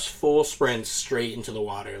just full sprints straight into the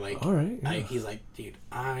water. All right. Yeah. He's like, "Dude,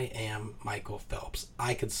 I am Michael Phelps.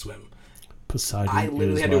 I could swim." Poseidon I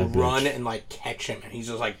literally had to run and catch him, and he's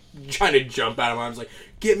just trying to jump out of my arms,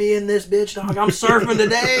 "Get me in this bitch, dog! I'm surfing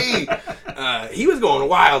today." He was going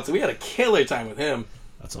wild, so we had a killer time with him.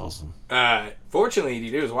 That's awesome. Fortunately,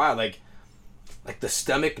 dude, it was wild. The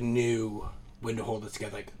stomach knew when to hold it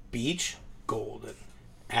together. Beach, golden.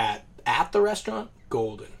 At the restaurant,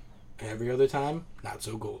 golden. Every other time, not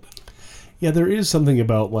so golden. Yeah, there is something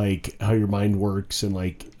about how your mind works, and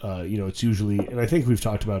it's usually, and I think we've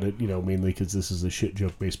talked about it, mainly because this is a shit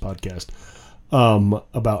joke based podcast.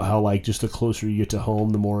 about how like just the closer you get to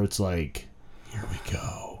home, the more it's like, here we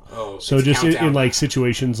go. Oh, so just in like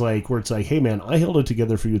situations like where it's like, hey man, I held it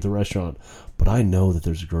together for you at the restaurant, but I know that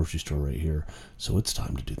there's a grocery store right here, so it's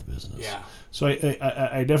time to do the business. Yeah. So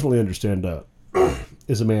I definitely understand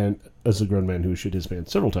as a grown man who shit his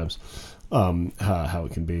pants several times, how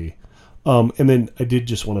it can be. And then I did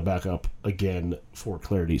just want to back up again for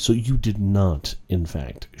clarity. So you did not, in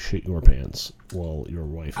fact, shit your pants while your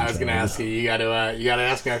wife. I was going to ask you. You got to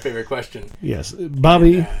ask me my favorite question. Yes,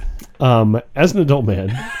 Bobby. As an adult man,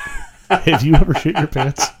 have you ever shit your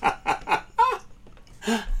pants?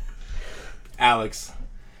 Alex,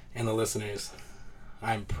 and the listeners,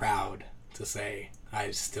 I'm proud to say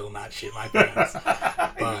I've still not shit my pants.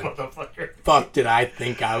 But fuck, did I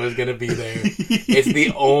think I was gonna be there? It's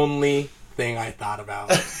the only thing I thought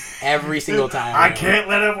about every single time. I can't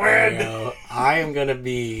let him win. I am gonna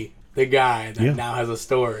be the guy that now has a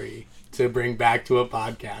story to bring back to a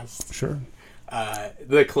podcast. Sure.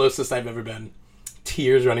 The closest I've ever been.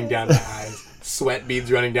 Tears running down my eyes. Sweat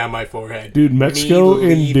beads running down my forehead. Dude,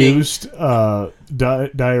 Mexico-induced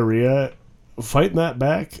diarrhea. Fighting that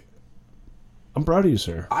back. I'm proud of you,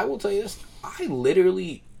 sir. I will tell you this. I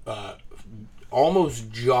literally almost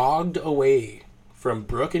jogged away from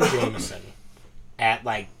Brooke and Jameson at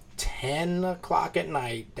like 10 o'clock at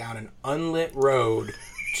night down an unlit road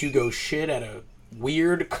to go shit at a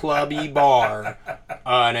weird clubby bar.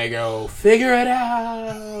 And I go, figure it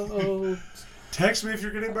out. Text me if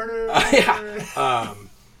you're getting murdered.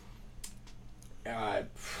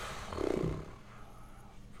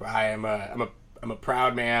 I'm a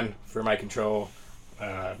proud man for my control,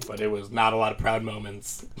 but it was not a lot of proud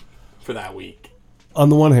moments for that week. On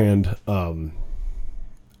the one hand,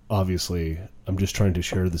 obviously, I'm just trying to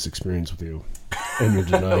share this experience with you, and you're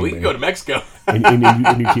denying me. We can go to Mexico. and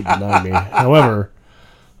you keep denying me. However,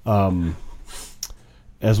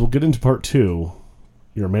 as we'll get into part 2,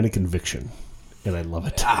 you're a man of conviction, and I love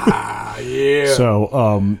it. Yeah. So,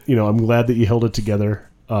 I'm glad that you held it together.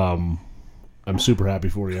 I'm super happy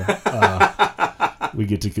for you. We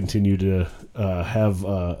get to continue to have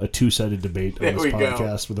a two-sided debate on this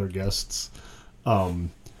podcast with our guests.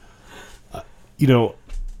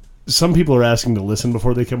 Some people are asking to listen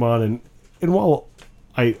before they come on, and while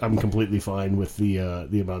I'm completely fine with the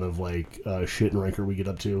amount of like shit and rancor we get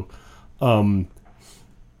up to, I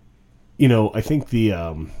think the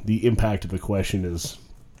impact of the question is,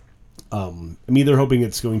 I'm either hoping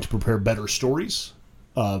it's going to prepare better stories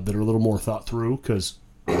that are a little more thought through, because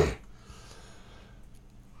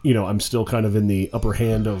I'm still kind of in the upper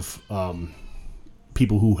hand of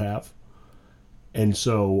people who have, and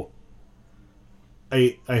so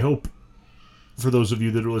I hope for those of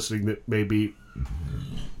you that are listening that maybe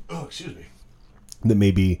that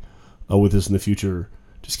may be with us in the future,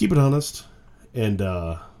 just keep it honest, and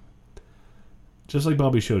just like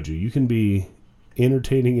Bobby showed you, you can be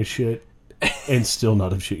entertaining as shit and still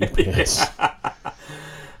not have shit your pants.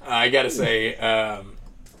 I gotta say,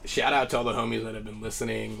 shout out to all the homies that have been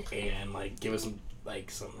listening and like give us some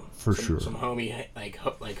homie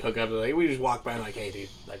hookup. Like we just walk by and like, hey dude,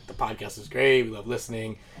 like the podcast is great. We love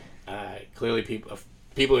listening. Clearly people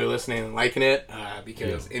are listening and liking it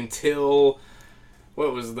because until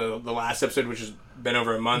what was the last episode, which has been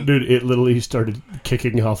over a month. Dude, it literally started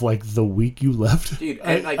kicking off like the week you left. Dude,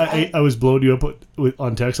 and I was blowing you up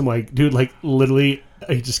on text. I'm like, dude, like literally,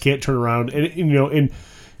 I just can't turn around.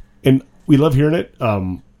 And we love hearing it.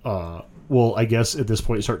 Well, I guess at this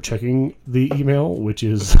point, start checking the email, which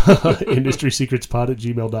is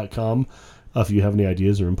industrysecretspod@gmail.com. If you have any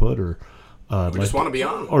ideas or input, or just want to be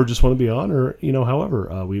on, or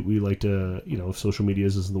however, we like to, if social media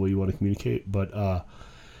is the way you want to communicate. But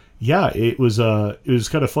it was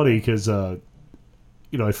kind of funny because I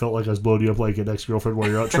felt like I was blowing you up like an ex-girlfriend while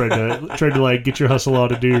you're out trying to like get your hustle on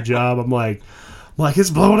to do your job. I'm like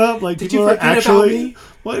it's blowing up. Like, did you forget about me?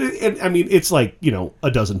 Well, and I mean, it's like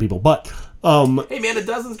a dozen people, but hey man, a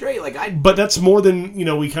dozen's great. But that's more than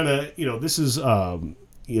we kind of this is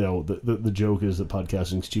the joke is that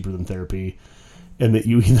podcasting is cheaper than therapy, and that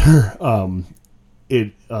you either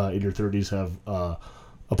in your 30s have a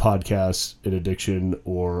podcast, an addiction,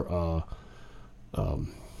 or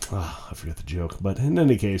I forget the joke. But in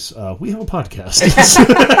any case, we have a podcast.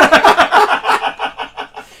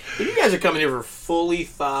 If you guys are coming here for fully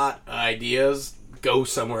thought ideas, go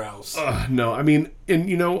somewhere else. No, I mean, and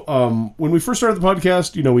when we first started the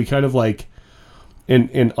podcast, we kind of like,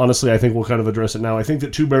 and honestly, I think we'll kind of address it now. I think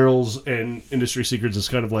that Two Barrels and Industry Secrets is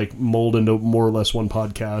kind of like mold into more or less one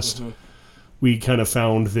podcast. Mm-hmm. We kind of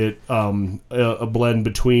found that a blend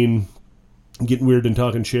between getting weird and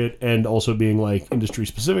talking shit and also being like industry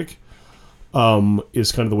specific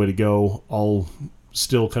is kind of the way to go. I'll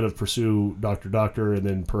still kind of pursue Doctor, and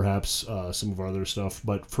then perhaps some of our other stuff.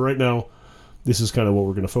 But for right now, this is kind of what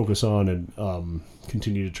we're going to focus on, and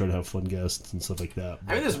continue to try to have fun guests and stuff like that.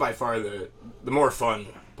 I mean, this is by far the more fun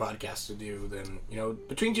podcast to do than,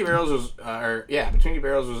 Between Two Barrels was, Between Two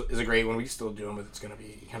Barrels is a great one. We still do them, but it's going to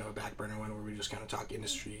be kind of a back burner one where we just kind of talk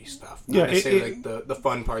industry stuff. Not necessarily like the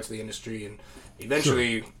fun parts of the industry, and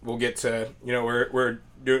eventually we'll get to, we're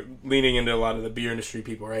leaning into a lot of the beer industry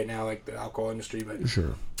people right now, like the alcohol industry, but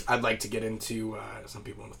sure. I'd like to get into some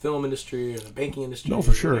people in the film industry or the banking industry. No,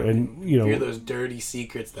 for sure. And, hear those dirty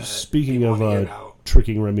secrets that speaking of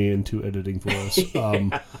tricking Remy into editing for us,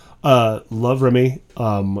 love Remy.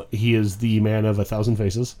 He is the man of 1,000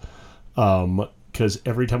 faces. Because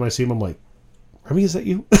every time I see him, I'm like, Remy, is that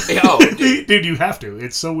you? Dude, you have to.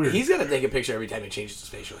 It's so weird. He's got to take a picture every time he changes his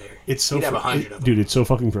facial hair. It's so He'd have 100 of them. Dude, it's so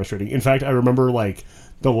fucking frustrating. In fact, I remember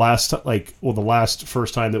the last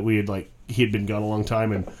first time that we had he had been gone a long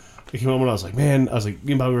time, and I came home and I was like, me and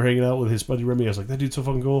Bobby were hanging out with his buddy Remy. I was like, that dude's so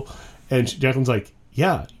fucking cool. And Jacqueline's like,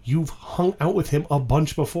 yeah, you've hung out with him a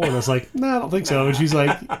bunch before. And I was like, nah, I don't think so. And she's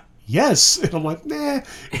like, yes. And I'm like, nah.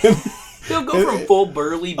 He'll go from full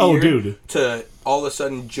burly beard to all of a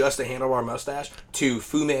sudden just a handlebar mustache to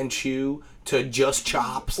Fu Manchu to just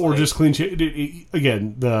chops. Or just clean shit.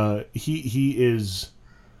 Again, he is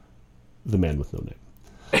the man with no name.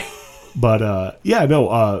 But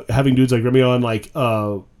having dudes like Remy on,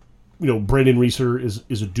 Brandon Reeser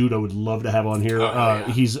is a dude I would love to have on here.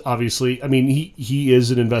 He's obviously, he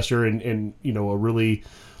is an investor and a really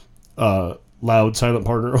loud, silent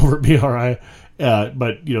partner over at BRI.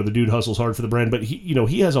 But the dude hustles hard for the brand. But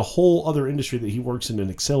he has a whole other industry that he works in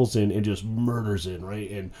and excels in and just murders in,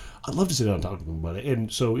 right? And I'd love to sit down and talk to him about it.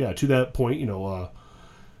 And so to that point,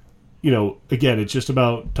 again, it's just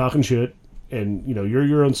about talking shit. And you're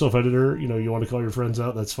your own self-editor. You want to call your friends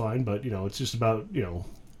out, that's fine. But it's just about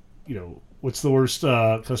what's the worst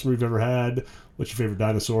customer you've ever had? What's your favorite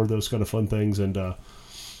dinosaur? Those kind of fun things. And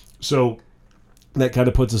so that kind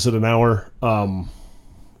of puts us at an hour.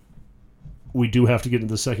 We do have to get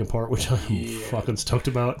into the second part, which I'm fucking stoked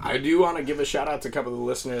about. I do want to give a shout out to a couple of the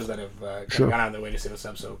listeners that have gone out of their way to see this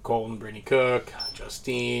episode. Colton, Brittany Cook,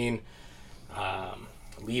 Justine,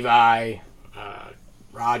 Levi,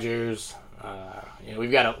 Rogers.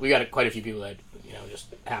 We've got quite a few people that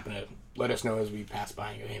just happen to let us know as we pass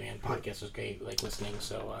by and go, hey man, podcast was great, listening.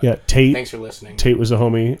 So Tate, thanks for listening. Tate was a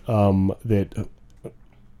homie that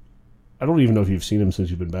I don't even know if you've seen him since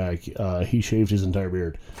you've been back. He shaved his entire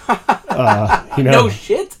beard. No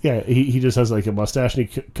shit. Yeah, he just has a mustache and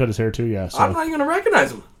he cut his hair too. Yeah, so I'm not even gonna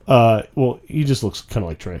recognize him. Well, he just looks kind of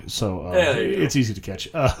like Trey, so it's easy to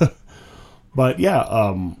catch. But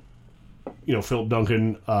Philip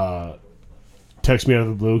Duncan texted me out of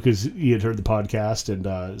the blue because he had heard the podcast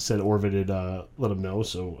and said Orvid had let him know.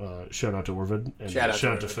 So shout out to Orvid and shout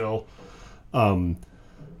out to Phil. The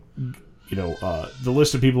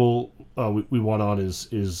list of people we want on is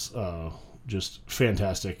just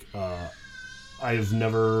fantastic. I've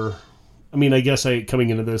never. I guess coming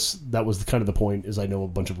into this, that was kind of the point. Is I know a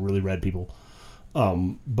bunch of really rad people,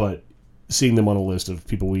 but seeing them on a list of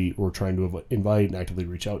people we were trying to invite and actively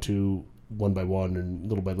reach out to one by one and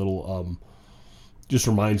little by little, just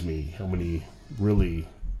reminds me how many really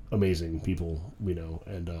amazing people we know,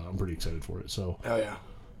 and I'm pretty excited for it. So, hell yeah.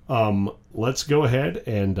 Let's go ahead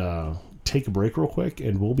and take a break real quick,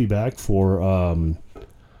 and we'll be back for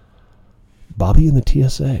Bobby and the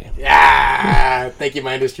TSA. Yeah! Thank you,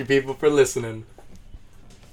 my industry people, for listening.